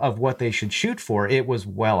model of what they should shoot for? It was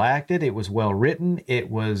well acted. It was well written. It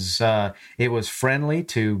was friendly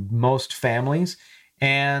to most families,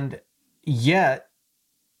 and yet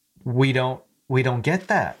we don't we don't get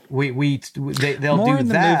that. They'll more do in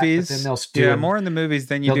the that, movies, but then they'll do more in the movies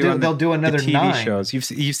than you they'll do another the TV 9 shows.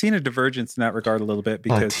 You've seen a divergence in that regard a little bit,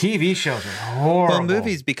 But because TV shows are horrible. well,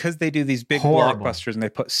 movies, because they do these big Horrible. blockbusters and they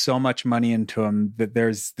put so much money into them, that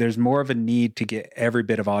there's more of a need to get every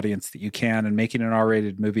bit of audience that you can, and making an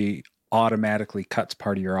R-rated movie automatically cuts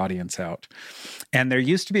part of your audience out. And there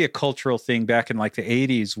used to be a cultural thing back in like the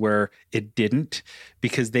 80s where it didn't,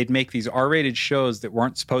 because they'd make these R-rated shows that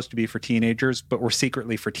weren't supposed to be for teenagers, but were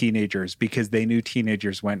secretly for teenagers, because they knew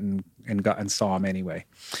teenagers went and saw them anyway.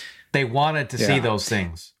 They wanted to see those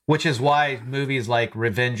things, which is why movies like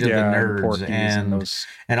Revenge of the Nerds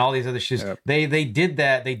and all these other shows, they did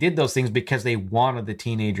that. They did those things because they wanted the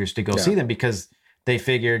teenagers to go see them, because they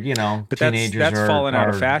figured, but teenagers that's fallen out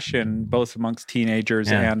of fashion, both amongst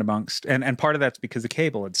teenagers and amongst, and part of that's because of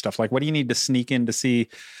cable and stuff. Like, what do you need to sneak in to see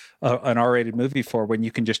an R-rated movie for when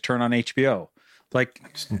you can just turn on HBO? Like,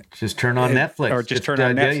 just turn on Netflix, or just turn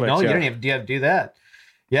on Netflix. No, you don't have to do that.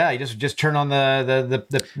 Yeah, you just turn on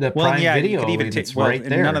the Prime Video. You could even it's right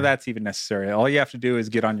there. None of that's even necessary. All you have to do is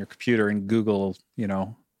get on your computer and Google,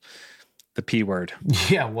 the P word.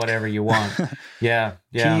 Yeah, whatever you want. Yeah.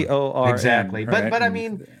 PORN. Exactly. Right? But I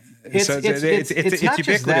mean, it's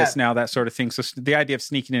ubiquitous now, that sort of thing. So the idea of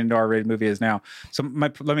sneaking into R-rated movie is now. So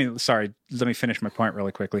let me finish my point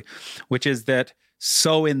really quickly, which is that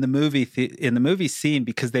in the movie scene,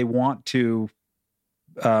 because they want to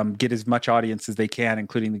get as much audience as they can,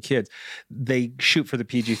 including the kids, they shoot for the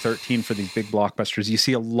PG-13 for these big blockbusters. You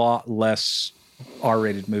see a lot less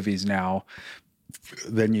R-rated movies now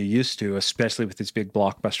than you used to, especially with these big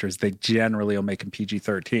blockbusters. They generally will make them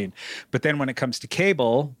PG-13. But then when it comes to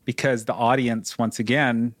cable, because the audience, once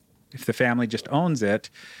again, if the family just owns it,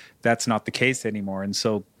 that's not the case anymore. And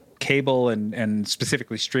so cable and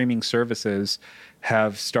specifically streaming services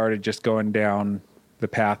have started just going down the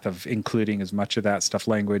path of including as much of that stuff,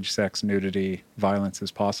 language, sex, nudity, violence,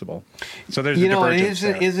 as possible. So there's a divergence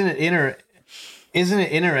there. Isn't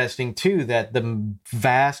it interesting too that the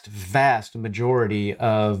vast majority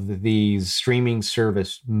of these streaming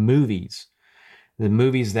service movies, the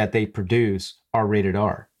movies that they produce, are rated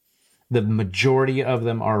R. The majority of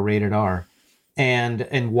them are rated R.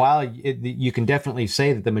 And while you can definitely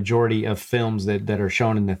say that the majority of films that are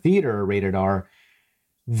shown in the theater are rated R,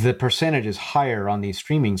 the percentage is higher on these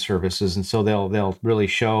streaming services, and so they'll really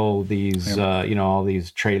show these all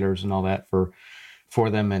these trailers and all that for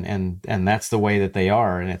them, and that's the way that they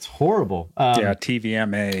are, and it's horrible.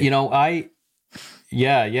 TVMA.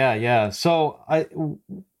 So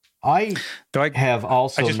I have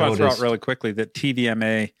also. I just want to throw out really quickly that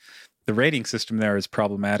TVMA, the rating system there is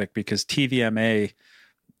problematic, because TVMA,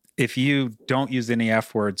 if you don't use any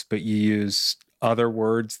F words but you use other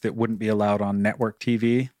words that wouldn't be allowed on network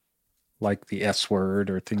TV, like the S word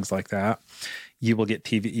or things like that, you will get a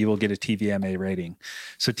TVMA rating.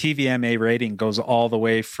 So TVMA rating goes all the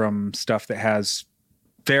way from stuff that has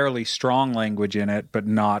fairly strong language in it, but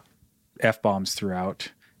not F-bombs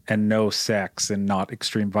throughout, and no sex and not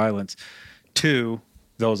extreme violence, to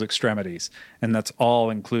those extremities. And that's all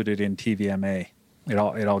included in TVMA. It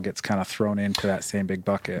all gets kind of thrown into that same big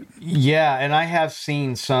bucket. Yeah, and I have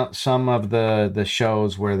seen some of the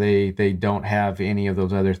shows where they don't have any of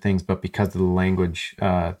those other things, but because of the language,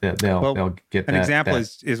 they'll get an that. Example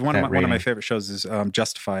is one of my favorite shows is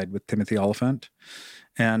Justified with Timothy Olyphant,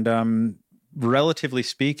 and relatively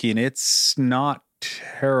speaking, it's not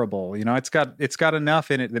terrible. It's got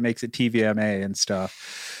enough in it that makes it TVMA and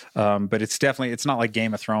stuff. But it's not like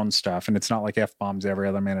Game of Thrones stuff, and it's not like F-bombs every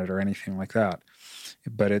other minute or anything like that.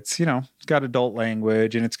 But it's got adult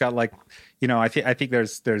language, and it's got I think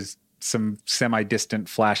there's some semi-distant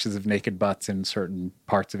flashes of naked butts in certain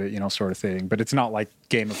parts of it, sort of thing. But it's not like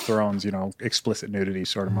Game of Thrones, explicit nudity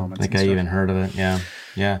sort of moments. I think I even heard of it. Yeah.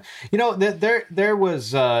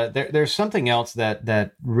 There's something else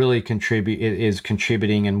that really is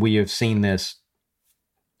contributing, and we have seen this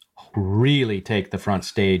really take the front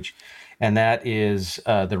stage, and that is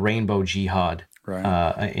the rainbow jihad.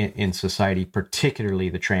 Right. In society, particularly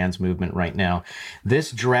the trans movement right now.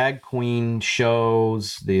 This drag queen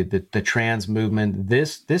shows, the trans movement,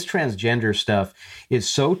 this transgender stuff is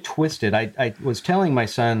so twisted. I was telling my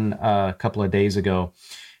son a couple of days ago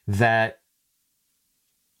that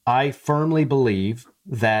I firmly believe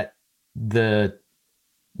that the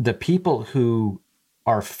people who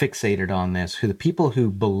are fixated on this, the people who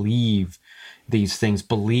believe these things,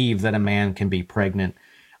 believe that a man can be pregnant,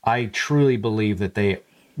 I truly believe that they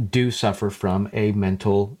do suffer from a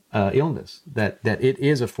mental illness, that it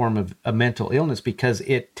is a form of a mental illness, because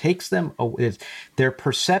it takes them, their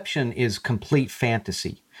perception is complete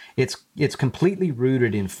fantasy. It's completely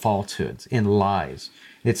rooted in falsehoods, in lies.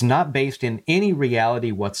 It's not based in any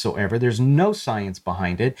reality whatsoever. There's no science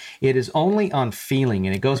behind it. It is only on feeling.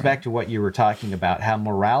 And it goes back to what you were talking about, how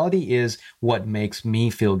morality is what makes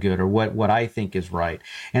me feel good, or what I think is right.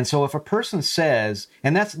 And so if a person says,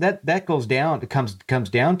 and that goes down, it comes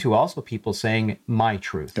down to also people saying my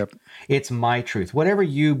truth. Yep. It's my truth. Whatever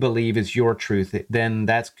you believe is your truth, then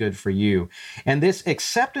that's good for you. And this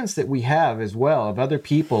acceptance that we have as well of other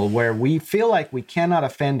people, where we feel like we cannot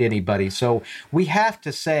offend anybody. So we have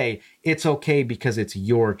to say it's okay because it's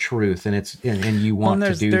your truth, and you want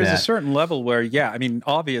to do that. There's a certain level where, yeah, I mean,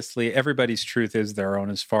 obviously everybody's truth is their own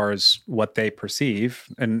as far as what they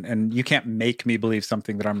perceive, and you can't make me believe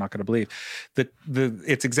something that I'm not going to believe.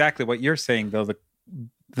 It's exactly what you're saying, though.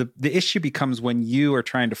 The issue becomes when you are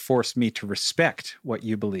trying to force me to respect what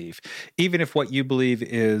you believe, even if what you believe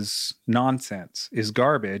is nonsense, is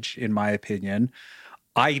garbage, in my opinion.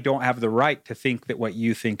 I don't have the right to think that what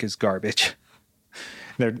you think is garbage.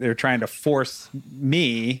 They're trying to force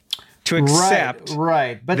me to accept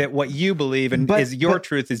but, that what you believe is your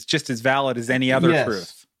truth is just as valid as any other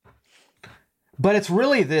truth. But it's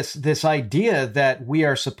really this idea that we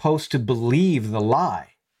are supposed to believe the lie.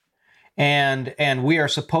 And we are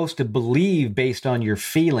supposed to believe based on your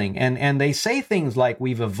feeling. And they say things like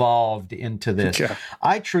we've evolved into this. Yeah.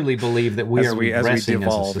 I truly believe that we are regressing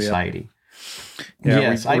as a society. Yeah,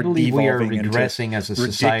 yes, I believe we are regressing as a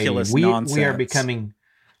society.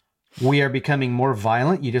 We are becoming more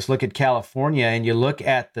violent. You just look at California, and you look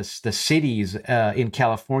at the cities in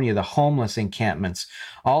California, the homeless encampments,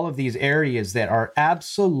 all of these areas that are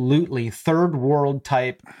absolutely third world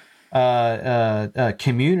type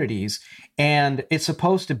communities, and it's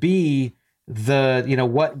supposed to be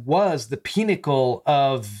what was the pinnacle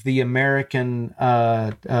of the American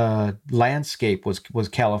landscape was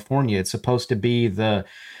California. It's supposed to be the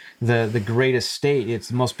greatest state. It's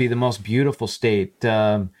supposed to be the most beautiful state.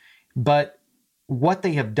 But what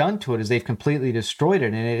they have done to it is they've completely destroyed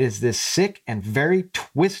it, and it is this sick and very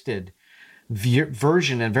twisted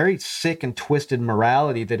version and very sick and twisted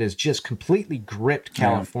morality that has just completely gripped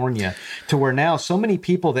California to where now so many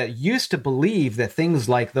people that used to believe that things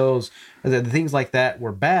like that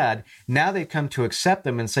were bad, now they've come to accept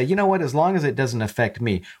them and say, you know what, as long as it doesn't affect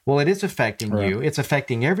me. Well, it is affecting you. It's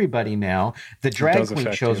affecting everybody now. The drag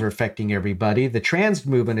queen shows are affecting everybody. The trans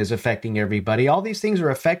movement is affecting everybody. All these things are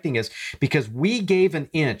affecting us because we gave an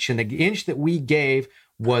inch, and the inch that we gave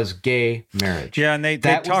was gay marriage. Yeah, and they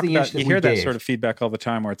talk about, you hear that sort of feedback all the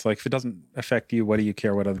time where it's like, if it doesn't affect you, what do you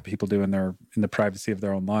care what other people do in the privacy of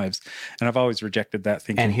their own lives? And I've always rejected that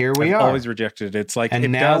thinking. And here we are. Always rejected it. It's like, and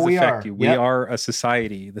it does affect you. We are a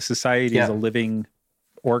society. The society is a living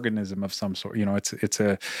organism of some sort. It's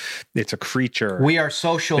a creature. We are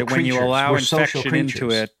social creatures. When you allow infection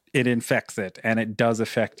into it, it infects it, and it does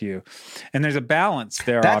affect you. And there's a balance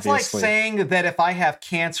there, That's obviously. Like saying that if I have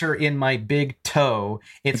cancer in my big toe,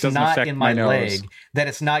 it's not in my leg, that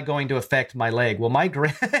it's not going to affect my leg. Well, my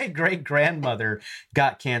great-grandmother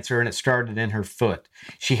got cancer, and it started in her foot.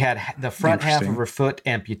 She had the front half of her foot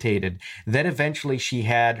amputated. Then eventually she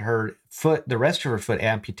had the rest of her foot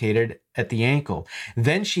amputated at the ankle.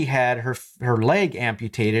 Then she had her leg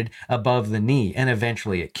amputated above the knee, and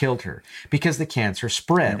eventually it killed her because the cancer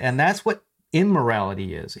spread. And that's what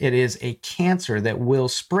immorality is. It is a cancer that will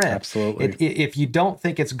spread. Absolutely. If you don't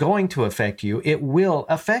think it's going to affect you, it will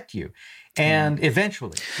affect you. And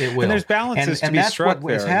eventually it will. And there's balances to be struck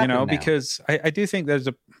there, because I do think there's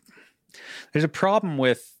a problem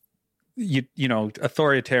with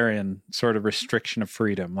authoritarian sort of restriction of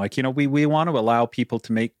freedom. Like, we want to allow people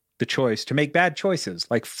to make the choice to make bad choices.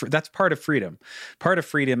 Like that's part of freedom. Part of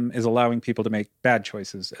freedom is allowing people to make bad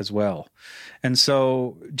choices as well. And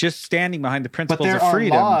so just standing behind the principles of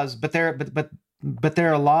freedom. But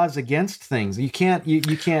there are laws against things. You can't. We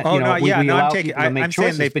allow people to make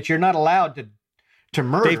choices, but you're not allowed to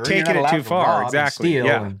murder. They've taken it too far. Exactly.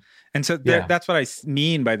 And so that's what I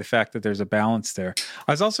mean by the fact that there's a balance there.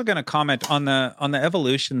 I was also going to comment on the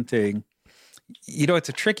evolution thing. It's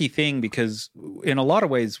a tricky thing because in a lot of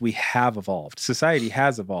ways we have evolved. Society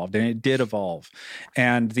has evolved, and it did evolve.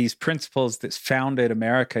 And these principles that founded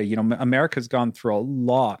America, America's gone through a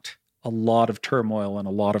lot of turmoil and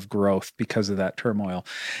a lot of growth because of that turmoil.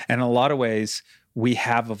 And in a lot of ways, we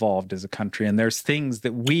have evolved as a country, and there's things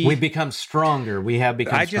that we've become stronger. We have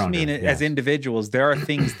become stronger. I just mean it as individuals. There are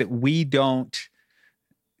things that we couldn't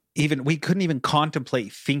even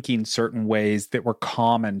contemplate thinking certain ways that were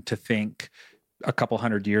common to think a couple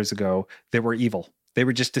hundred years ago that were evil. They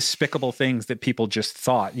were just despicable things that people just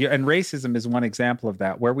thought. Yeah, and racism is one example of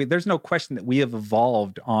that, where there's no question that we have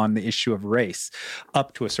evolved on the issue of race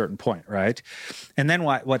up to a certain point, right? And then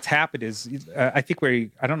what's happened is, I think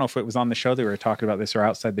I don't know if it was on the show that we were talking about this or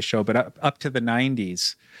outside the show, but up to the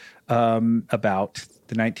 90s, about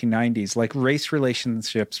the 1990s, like race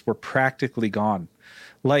relationships were practically gone.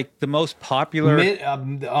 Like the most popular,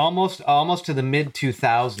 almost to the mid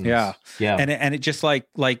 2000s. Yeah. And it just like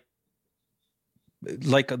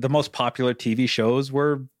the most popular TV shows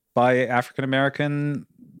were by African American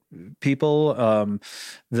people,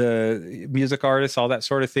 the music artists, all that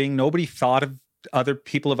sort of thing. Nobody thought of other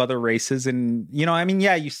people of other races. And,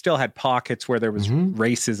 you still had pockets where there was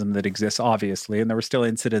racism that exists, obviously, and there were still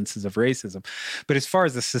incidences of racism. But as far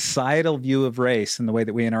as the societal view of race and the way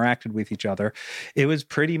that we interacted with each other, it was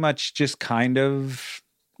pretty much just kind of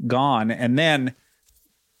gone. And then,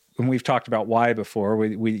 when we've talked about why before,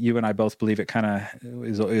 you and I both believe it kind of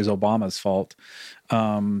is Obama's fault.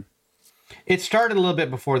 It started a little bit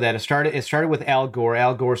before that. It started with Al Gore.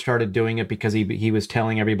 Al Gore started doing it because he was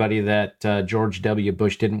telling everybody that George W.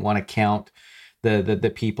 Bush didn't want to count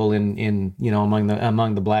the people in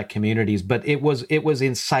among the black communities, but it was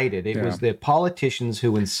incited. It was the politicians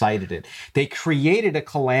who incited it. They created a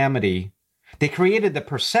calamity. They created the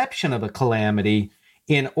perception of a calamity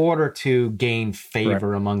in order to gain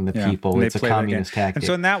favor among the people. It's a communist tactic. And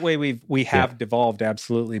so in that way, we have devolved,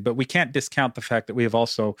 absolutely. But we can't discount the fact that we have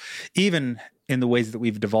also, even in the ways that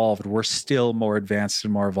we've devolved, we're still more advanced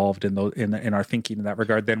and more evolved in our thinking in that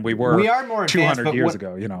regard than we were. We are more advanced, 200 years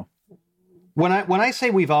ago, When I say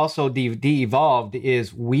we've also de-evolved,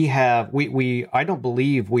 is we I don't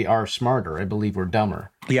believe we are smarter. I believe we're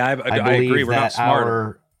dumber. Yeah, I agree. We're not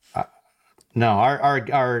smarter.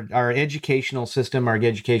 Our educational system, our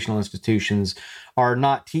educational institutions are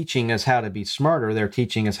not teaching us how to be smarter. They're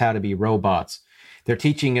teaching us how to be robots. They're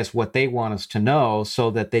teaching us what they want us to know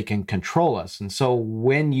so that they can control us. And so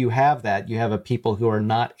when you have that, you have a people who are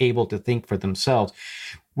not able to think for themselves.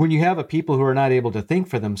 When you have a people who are not able to think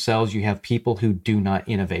for themselves, you have people who do not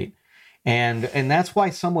innovate. And that's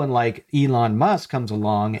why someone like Elon Musk comes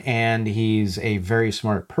along, and he's a very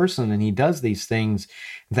smart person, and he does these things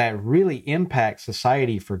that really impact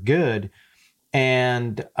society for good.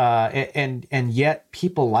 And yet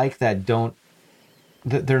people like that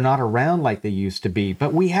they're not around like they used to be.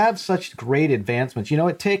 But we have such great advancements.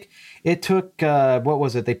 It took what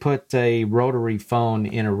was it? They put a rotary phone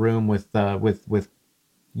in a room with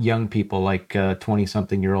young people, like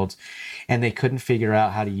 20-something-year-olds, and they couldn't figure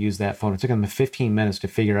out how to use that phone. It took them 15 minutes to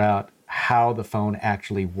figure out how the phone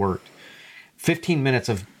actually worked. 15 minutes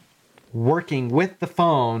of working with the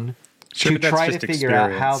phone to try to figure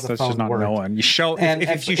out how the phone worked. Knowing. You show,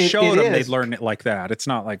 if you show them, they'd learn it like that. It's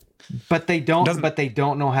not like, but they don't. But they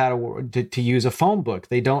don't know how to use a phone book.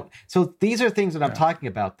 They don't. So these are things that I'm talking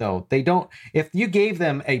about, though. They don't. If you gave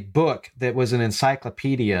them a book that was an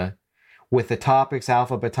encyclopedia with the topics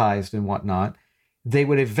alphabetized and whatnot, they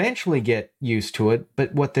would eventually get used to it.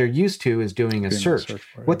 But what they're used to is doing a search.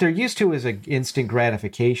 What they're used to is an instant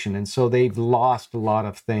gratification. And so they've lost a lot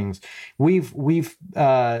of things. We've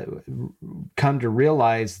come to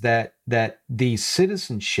realize that the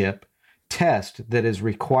citizenship test that is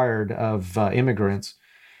required of immigrants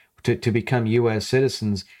to become U.S.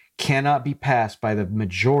 citizens cannot be passed by the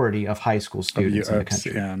majority of high school students in the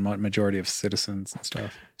country. Yeah, and majority of citizens and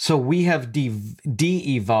stuff. So we have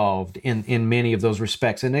de-evolved in many of those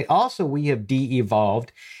respects. And we have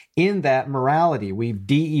de-evolved in that morality. We've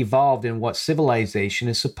de-evolved in what civilization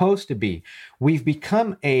is supposed to be. We've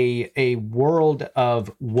become a world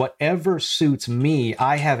of whatever suits me,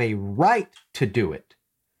 I have a right to do it.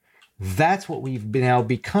 That's what we've now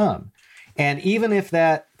become. And even if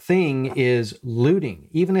that thing is looting,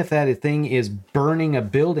 even if that thing is burning a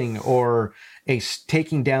building or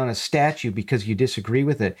taking down a statue because you disagree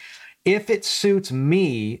with it, if it suits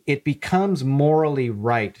me, it becomes morally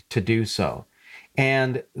right to do so.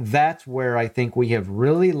 And that's where I think we have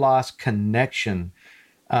really lost connection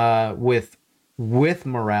with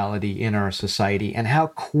morality in our society, and how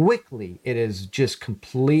quickly it is just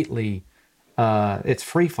completely, it's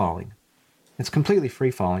free-falling. It's completely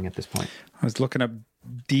free-falling at this point. I was looking up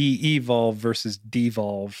de-evolve versus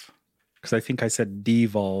devolve, because I think I said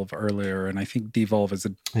devolve earlier, and I think devolve is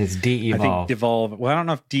it's de-evolve. I think devolve. Well, I don't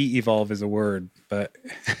know if de-evolve is a word, but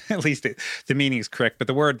at least the meaning is correct. But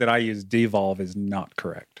the word that I use, devolve, is not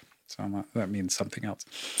correct. So that means something else.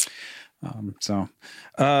 I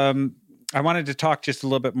wanted to talk just a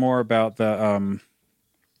little bit more about the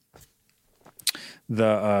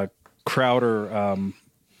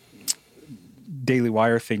Daily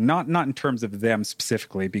Wire thing, not in terms of them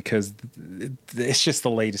specifically, because it's just the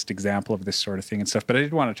latest example of this sort of thing and stuff. But I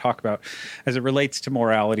did want to talk about, as it relates to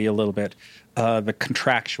morality a little bit, the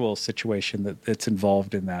contractual situation that's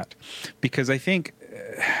involved in that, because I think.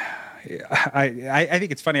 I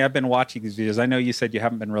think it's funny. I've been watching these videos. I know you said you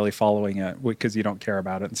haven't been really following it because you don't care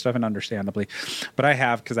about it and stuff, and understandably, but I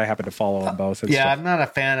have, because I happen to follow them both. Yeah, stuff. I'm not a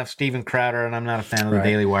fan of Steven Crowder, and I'm not a fan of the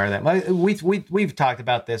Daily Wire. That we've talked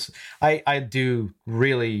about this. I do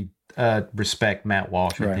really respect Matt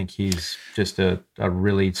Walsh. I think he's just a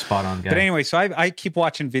really spot on guy. But anyway, so I keep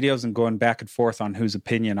watching videos and going back and forth on whose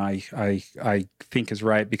opinion I think is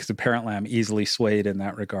right, because apparently I'm easily swayed in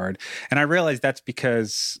that regard. And I realize that's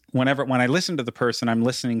because when I listen to the person, I'm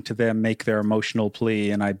listening to them make their emotional plea,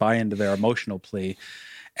 and I buy into their emotional plea.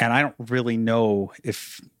 And I don't really know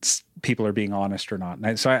if people are being honest or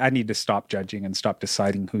not. So I need to stop judging and stop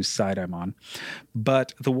deciding whose side I'm on.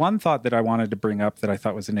 But the one thought that I wanted to bring up that I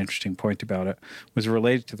thought was an interesting point about it was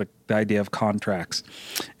related to the idea of contracts.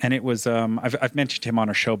 And it was, I've mentioned him on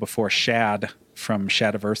our show before, Shad from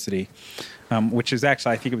Shadiversity, which is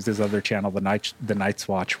actually, I think it was his other channel, the Night's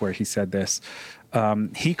Watch, where he said this.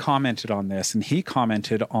 He commented on this, and he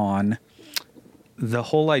commented on the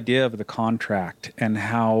whole idea of the contract, and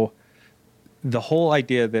how the whole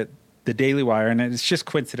idea that the Daily Wire, and it's just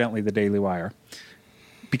coincidentally the Daily Wire,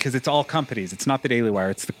 because it's all companies. It's not the Daily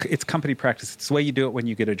Wire. It's company practice. It's the way you do it when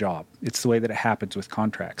you get a job. It's the way that it happens with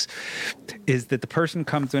contracts, is that the person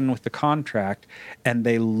comes in with the contract and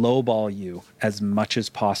they lowball you as much as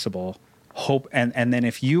possible. And then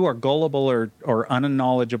if you are gullible or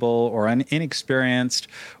unknowledgeable or inexperienced,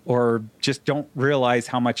 or just don't realize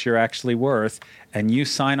how much you're actually worth, and you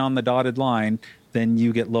sign on the dotted line, then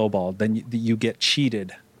you get lowballed. Then you get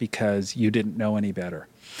cheated because you didn't know any better.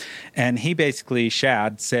 And he basically,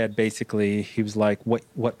 Shad said, basically, he was like,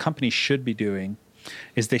 what companies should be doing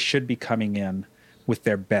is they should be coming in with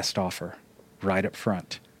their best offer right up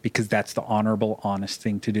front, because that's the honorable, honest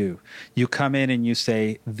thing to do. You come in and you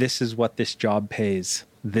say, this is what this job pays.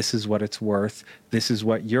 This is what it's worth. This is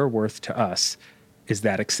what you're worth to us. Is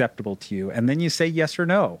that acceptable to you? And then you say yes or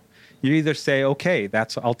no. You either say, okay,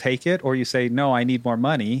 I'll take it, or you say, no, I need more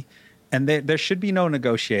money. And there should be no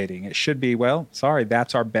negotiating. It should be, well, sorry,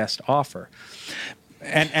 that's our best offer.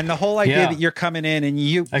 And the whole idea that you're coming in and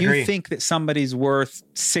you think that somebody's worth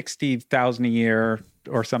 $60,000 a year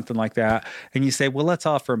or something like that, and you say, well, let's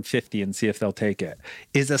offer them 50 and see if they'll take it,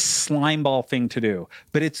 is a slimeball thing to do.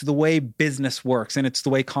 But it's the way business works, and it's the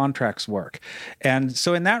way contracts work. And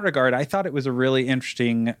so in that regard, I thought it was a really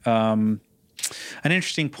interesting an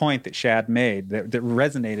interesting point that Shad made that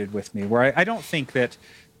resonated with me, where I don't think that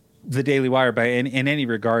the Daily Wire in any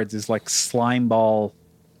regards is like slimeball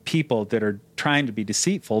people that are trying to be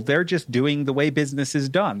deceitful. They're just doing the way business is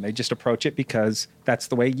done. They just approach it because that's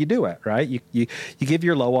the way you do it, right? You give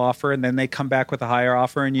your low offer, and then they come back with a higher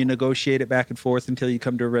offer, and you negotiate it back and forth until you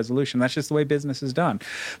come to a resolution. That's just the way business is done.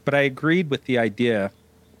 But I agreed with the idea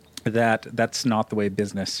that that's not the way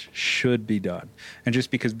business should be done. And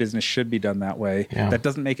just because business should be done that way, that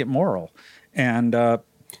doesn't make it moral. And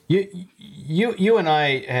you and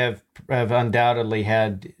I have undoubtedly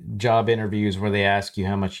had job interviews where they ask you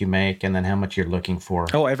how much you make and then how much you're looking for.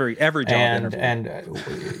 Oh, every job interview.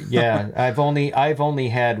 And yeah, I've only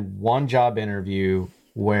had one job interview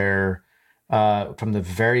where from the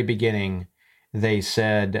very beginning they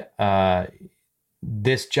said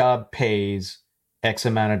this job pays X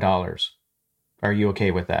amount of dollars. Are you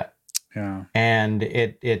okay with that? Yeah. And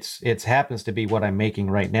it happens to be what I'm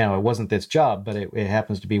making right now. It wasn't this job, but it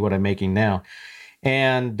happens to be what I'm making now.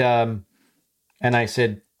 And I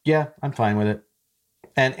said, yeah, I'm fine with it.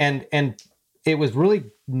 And it was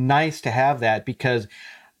really nice to have that, because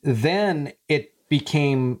then it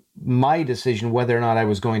became my decision whether or not I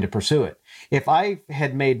was going to pursue it. If I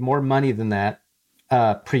had made more money than that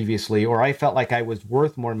previously, or I felt like I was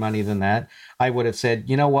worth more money than that, I would have said,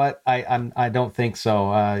 you know what, I don't think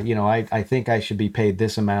so. I think I should be paid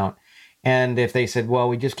this amount. And if they said, well,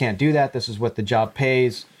 we just can't do that, this is what the job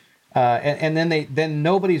pays, and then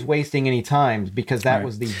nobody's wasting any time, because that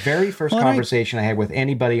was the very first conversation I had with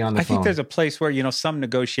anybody on the phone. I think there's a place where some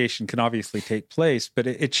negotiation can obviously take place, but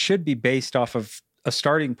it should be based off of a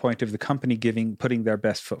starting point of the company putting their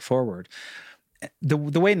best foot forward. The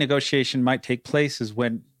way negotiation might take place is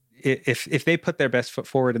when if they put their best foot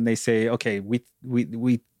forward and they say, okay,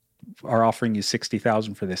 we are offering you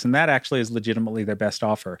 60,000 for this, and that actually is legitimately their best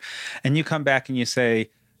offer, and you come back and you say,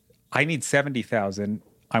 I need 70,000,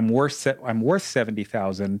 I'm worth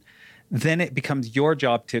 70,000, then it becomes your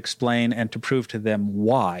job to explain and to prove to them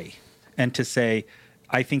why, and to say,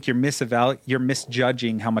 I think you're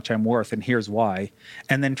misjudging how much I'm worth, and here's why.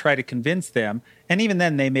 And then try to convince them. And even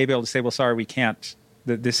then, they may be able to say, well, sorry, we can't.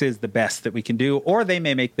 This is the best that we can do. Or they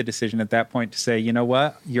may make the decision at that point to say, you know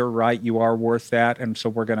what, you're right, you are worth that. And so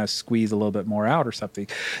we're going to squeeze a little bit more out or something.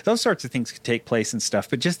 Those sorts of things could take place and stuff.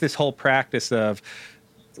 But just this whole practice of,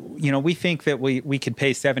 we think that we could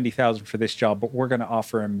pay $70,000 for this job, but we're going to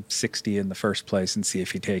offer him 60 in the first place and see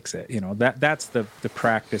if he takes it. That's the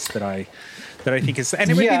practice that I think is, and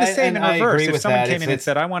it would be the same in reverse. If someone came in and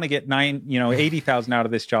said, I want to get 80,000 out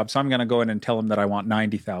of this job, so I'm going to go in and tell them that I want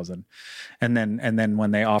 90,000. And then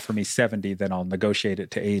when they offer me 70, then I'll negotiate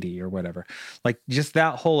it to 80 or whatever. Like, just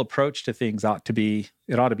that whole approach to things ought to be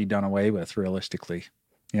done away with realistically.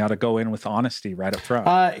 You ought to go in with honesty right up front.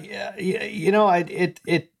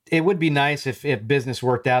 It would be nice if business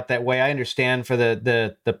worked out that way. I understand for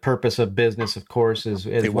the purpose of business, of course, is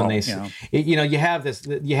when you have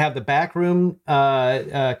the backroom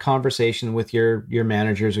conversation with your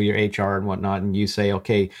managers or your HR and whatnot, and you say,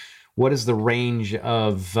 okay, what is the range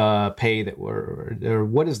of pay that or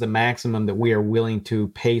what is the maximum that we are willing to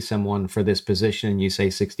pay someone for this position? And you say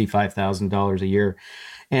 $65,000 a year.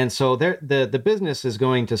 And so the business is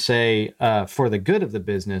going to say, for the good of the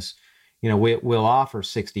business, we'll offer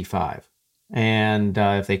 65. And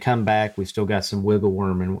if they come back, we still got some wiggle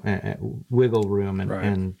room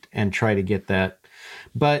and try to get that.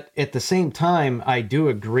 But at the same time, I do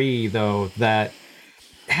agree, though, that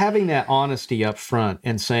having that honesty up front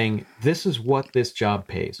and saying, this is what this job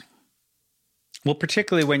pays. Well,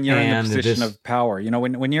 particularly when you're in the position of power,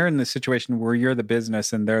 when you're in the situation where you're the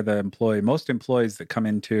business and they're the employee, most employees that come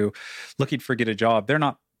into looking to get a job, they're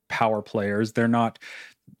not power players. They're not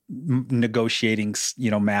negotiating,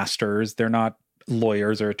 masters. They're not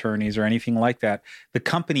lawyers or attorneys or anything like that. The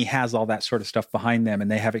company has all that sort of stuff behind them, and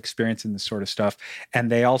they have experience in this sort of stuff. And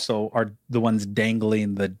they also are the ones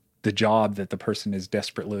dangling the job that the person is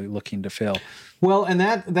desperately looking to fill. Well, and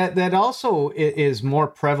that also is more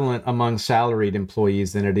prevalent among salaried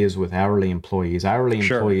employees than it is with hourly employees. Hourly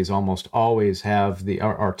employees almost always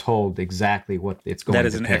are told exactly what it's going to pay. That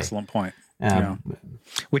is an excellent point.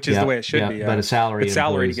 Which is the way it should be. But a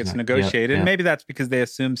salary gets negotiated. And maybe that's because they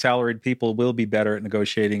assume salaried people will be better at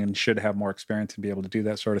negotiating and should have more experience and be able to do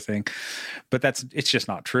that sort of thing. But it's just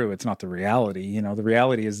not true. It's not the reality. The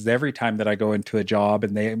reality is every time that I go into a job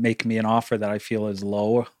and they make me an offer that I feel is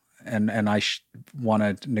low and I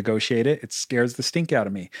want to negotiate it, it scares the stink out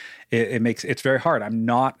of me. It's very hard. I'm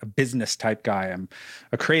not a business type guy. I'm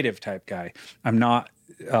a creative type guy. I'm not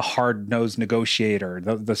a hard-nosed negotiator.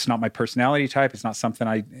 That's not my personality type. It's not something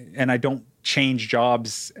I don't change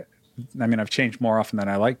jobs. I mean, I've changed more often than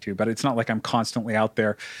I like to, but it's not like I'm constantly out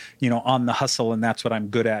there, on the hustle, and that's what I'm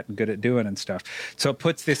good at doing and stuff. So it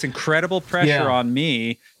puts this incredible pressure on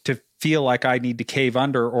me to feel like I need to cave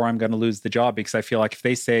under or I'm going to lose the job, because I feel like if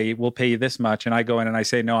they say, we'll pay you this much, and I go in and I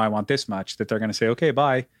say, no, I want this much, that they're going to say, okay,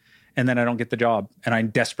 bye. And then I don't get the job, and I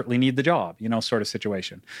desperately need the job, sort of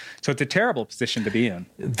situation. So it's a terrible position to be in.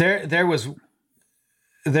 There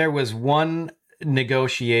was one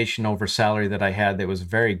negotiation over salary that I had that was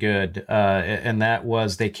very good, and that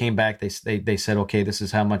was they came back. They said, okay, this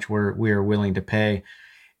is how much we are willing to pay,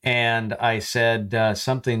 and I said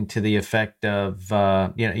something to the effect of,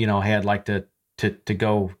 hey, I'd like to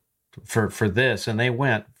go for this, and they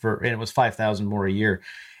went and it was $5,000 more a year.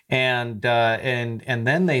 And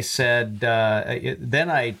then they said,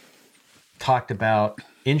 then I talked about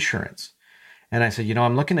insurance. And I said,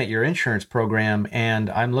 I'm looking at your insurance program, and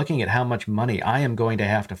I'm looking at how much money I am going to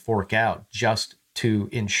have to fork out just to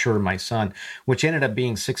insure my son, which ended up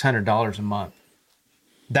being $600 a month.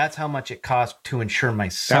 That's how much it cost to insure my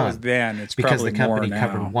son. That was then. It's because probably the company more now.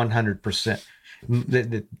 covered 100%.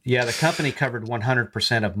 The company covered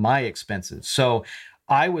 100% of my expenses. So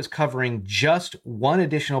I was covering just one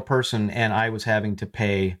additional person, and I was having to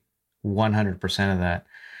pay 100% of that.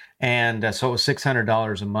 And so it was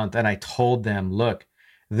 $600 a month. And I told them, look,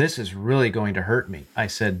 this is really going to hurt me. I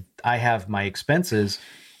said, I have my expenses,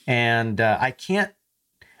 and I can't.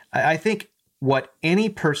 I think what any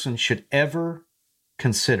person should ever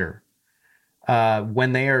consider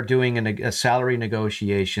when they are doing a salary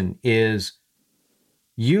negotiation is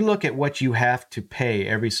you look at what you have to pay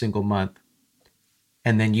every single month,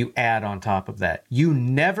 and then you add on top of that. You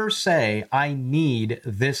never say, I need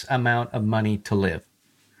this amount of money to live.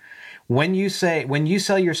 When you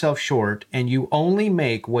sell yourself short and you only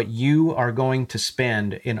make what you are going to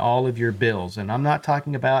spend in all of your bills, and I'm not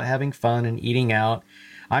talking about having fun and eating out.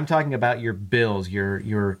 I'm talking about your bills,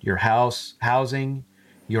 your housing,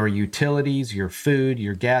 your utilities, your food,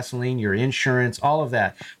 your gasoline, your insurance, all of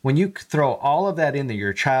that. When you throw all of that in there,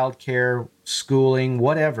 your childcare, schooling,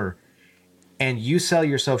 whatever, and you sell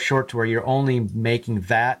yourself short to where you're only making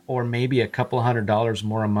that or maybe a couple $100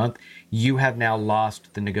 more a month, you have now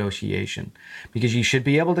lost the negotiation, because you should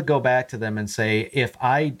be able to go back to them and say, if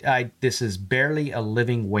this is barely a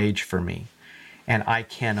living wage for me, and I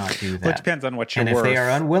cannot do that. Well, it depends on what you're and worth. If they are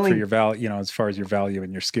unwilling for your value, as far as your value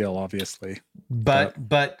and your skill, obviously. But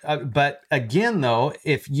again, though,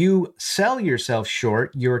 if you sell yourself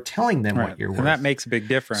short, you're telling them what you're worth, and that makes a big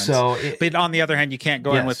difference. So, but on the other hand, you can't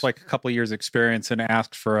go in with like a couple of years experience and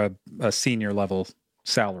ask for a senior level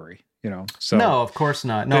salary. So no, of course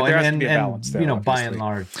not. No, there has to be a balance there, by and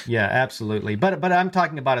large, yeah, absolutely. But I'm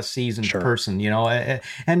talking about a seasoned person,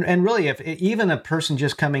 and really, if even a person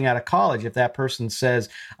just coming out of college, if that person says,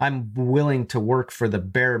 I'm willing to work for the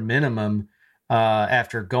bare minimum,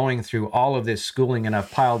 after going through all of this schooling and I've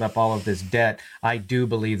piled up all of this debt, I do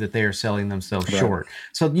believe that they are selling themselves short.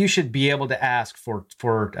 So you should be able to ask for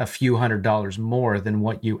a few $100s more than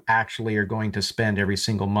what you actually are going to spend every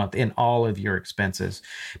single month in all of your expenses,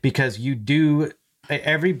 because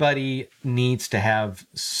everybody needs to have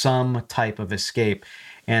some type of escape.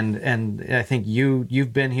 And I think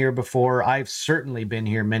you've been here before. I've certainly been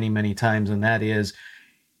here many, many times. And that is,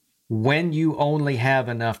 when you only have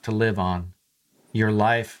enough to live on, your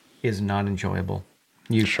life is not enjoyable.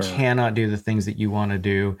 You cannot do the things that you want to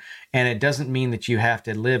do. And it doesn't mean that you have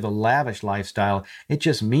to live a lavish lifestyle. It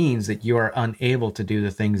just means that you are unable to do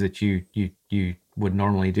the things that you would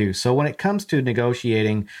normally do. So when it comes to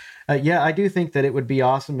negotiating, I do think that it would be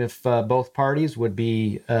awesome if both parties would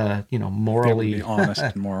be, morally be honest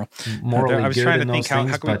and moral. Morally, I was good trying to in think those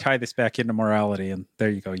things, how can we tie this back into morality? And there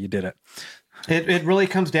you go, you did it. It really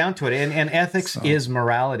comes down to it, and ethics is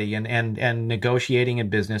morality, and negotiating in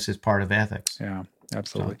business is part of ethics. Yeah,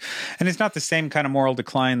 absolutely. And it's not the same kind of moral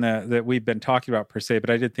decline that we've been talking about per se,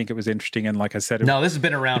 but I did think it was interesting. And like I said, this has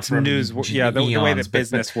been around for news. Yeah, the way that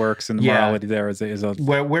business works and the morality there is a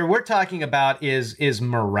where we're talking about is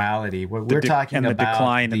morality. We're talking about the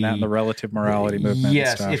decline and the relative morality movement.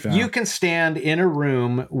 Yes, and stuff, if you can stand in a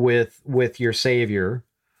room with your Savior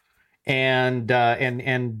and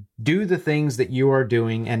do the things that you are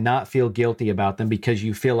doing and not feel guilty about them because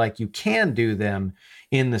you feel like you can do them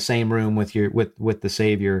in the same room with the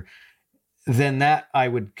Savior, then that I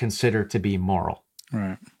would consider to be moral.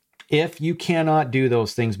 Right. If you cannot do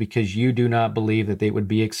those things because you do not believe that they would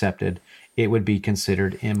be accepted, it would be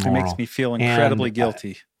considered immoral. It makes me feel incredibly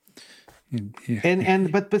guilty.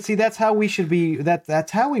 But see, that's how we should be.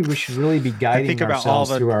 That's how we should really be guiding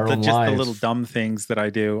ourselves through our own lives. The little dumb things that I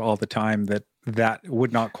do all the time that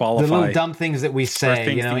would not qualify. The little dumb things that we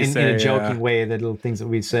say, in a joking way. The little things that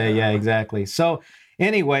we say, exactly. So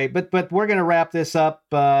anyway, but we're going to wrap this up.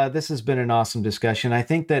 This has been an awesome discussion. I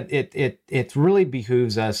think that it really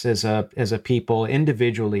behooves us as a people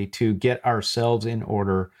individually to get ourselves in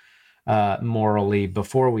order. Morally,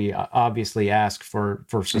 before we obviously ask for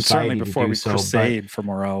society to do so. And certainly before we crusade for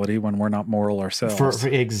morality when we're not moral ourselves.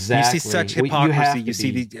 Exactly. You see such hypocrisy. You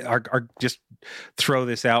see our just throw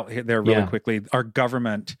this out there really quickly. Our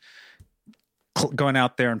government going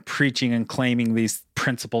out there and preaching and claiming these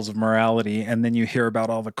principles of morality, and then you hear about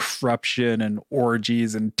all the corruption and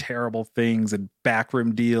orgies and terrible things and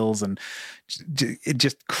backroom deals and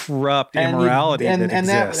just corrupt immorality that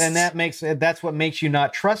exists. That's what makes you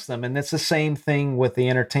not trust them. And that's the same thing with the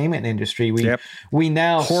entertainment industry. We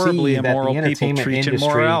now horribly see immoral that the people entertainment preaching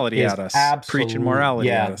industry morality is at us, preaching morality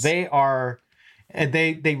at us. They are.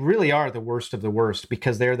 They really are the worst of the worst,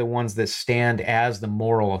 because they're the ones that stand as the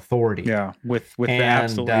moral authority. Yeah, with the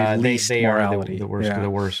absolutely least they morality. Are the worst of the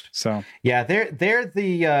worst. So they're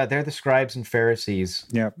the scribes and Pharisees.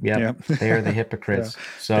 Yep. They are the hypocrites.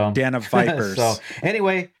 So the den of vipers. So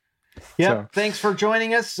anyway. Thanks for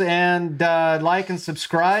joining us, and like and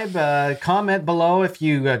subscribe. Comment below if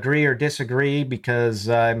you agree or disagree, because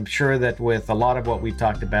I'm sure that with a lot of what we've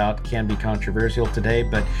talked about can be controversial today,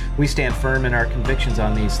 but we stand firm in our convictions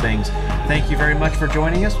on these things. Thank you very much for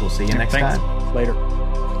joining us. We'll see you next time. Later.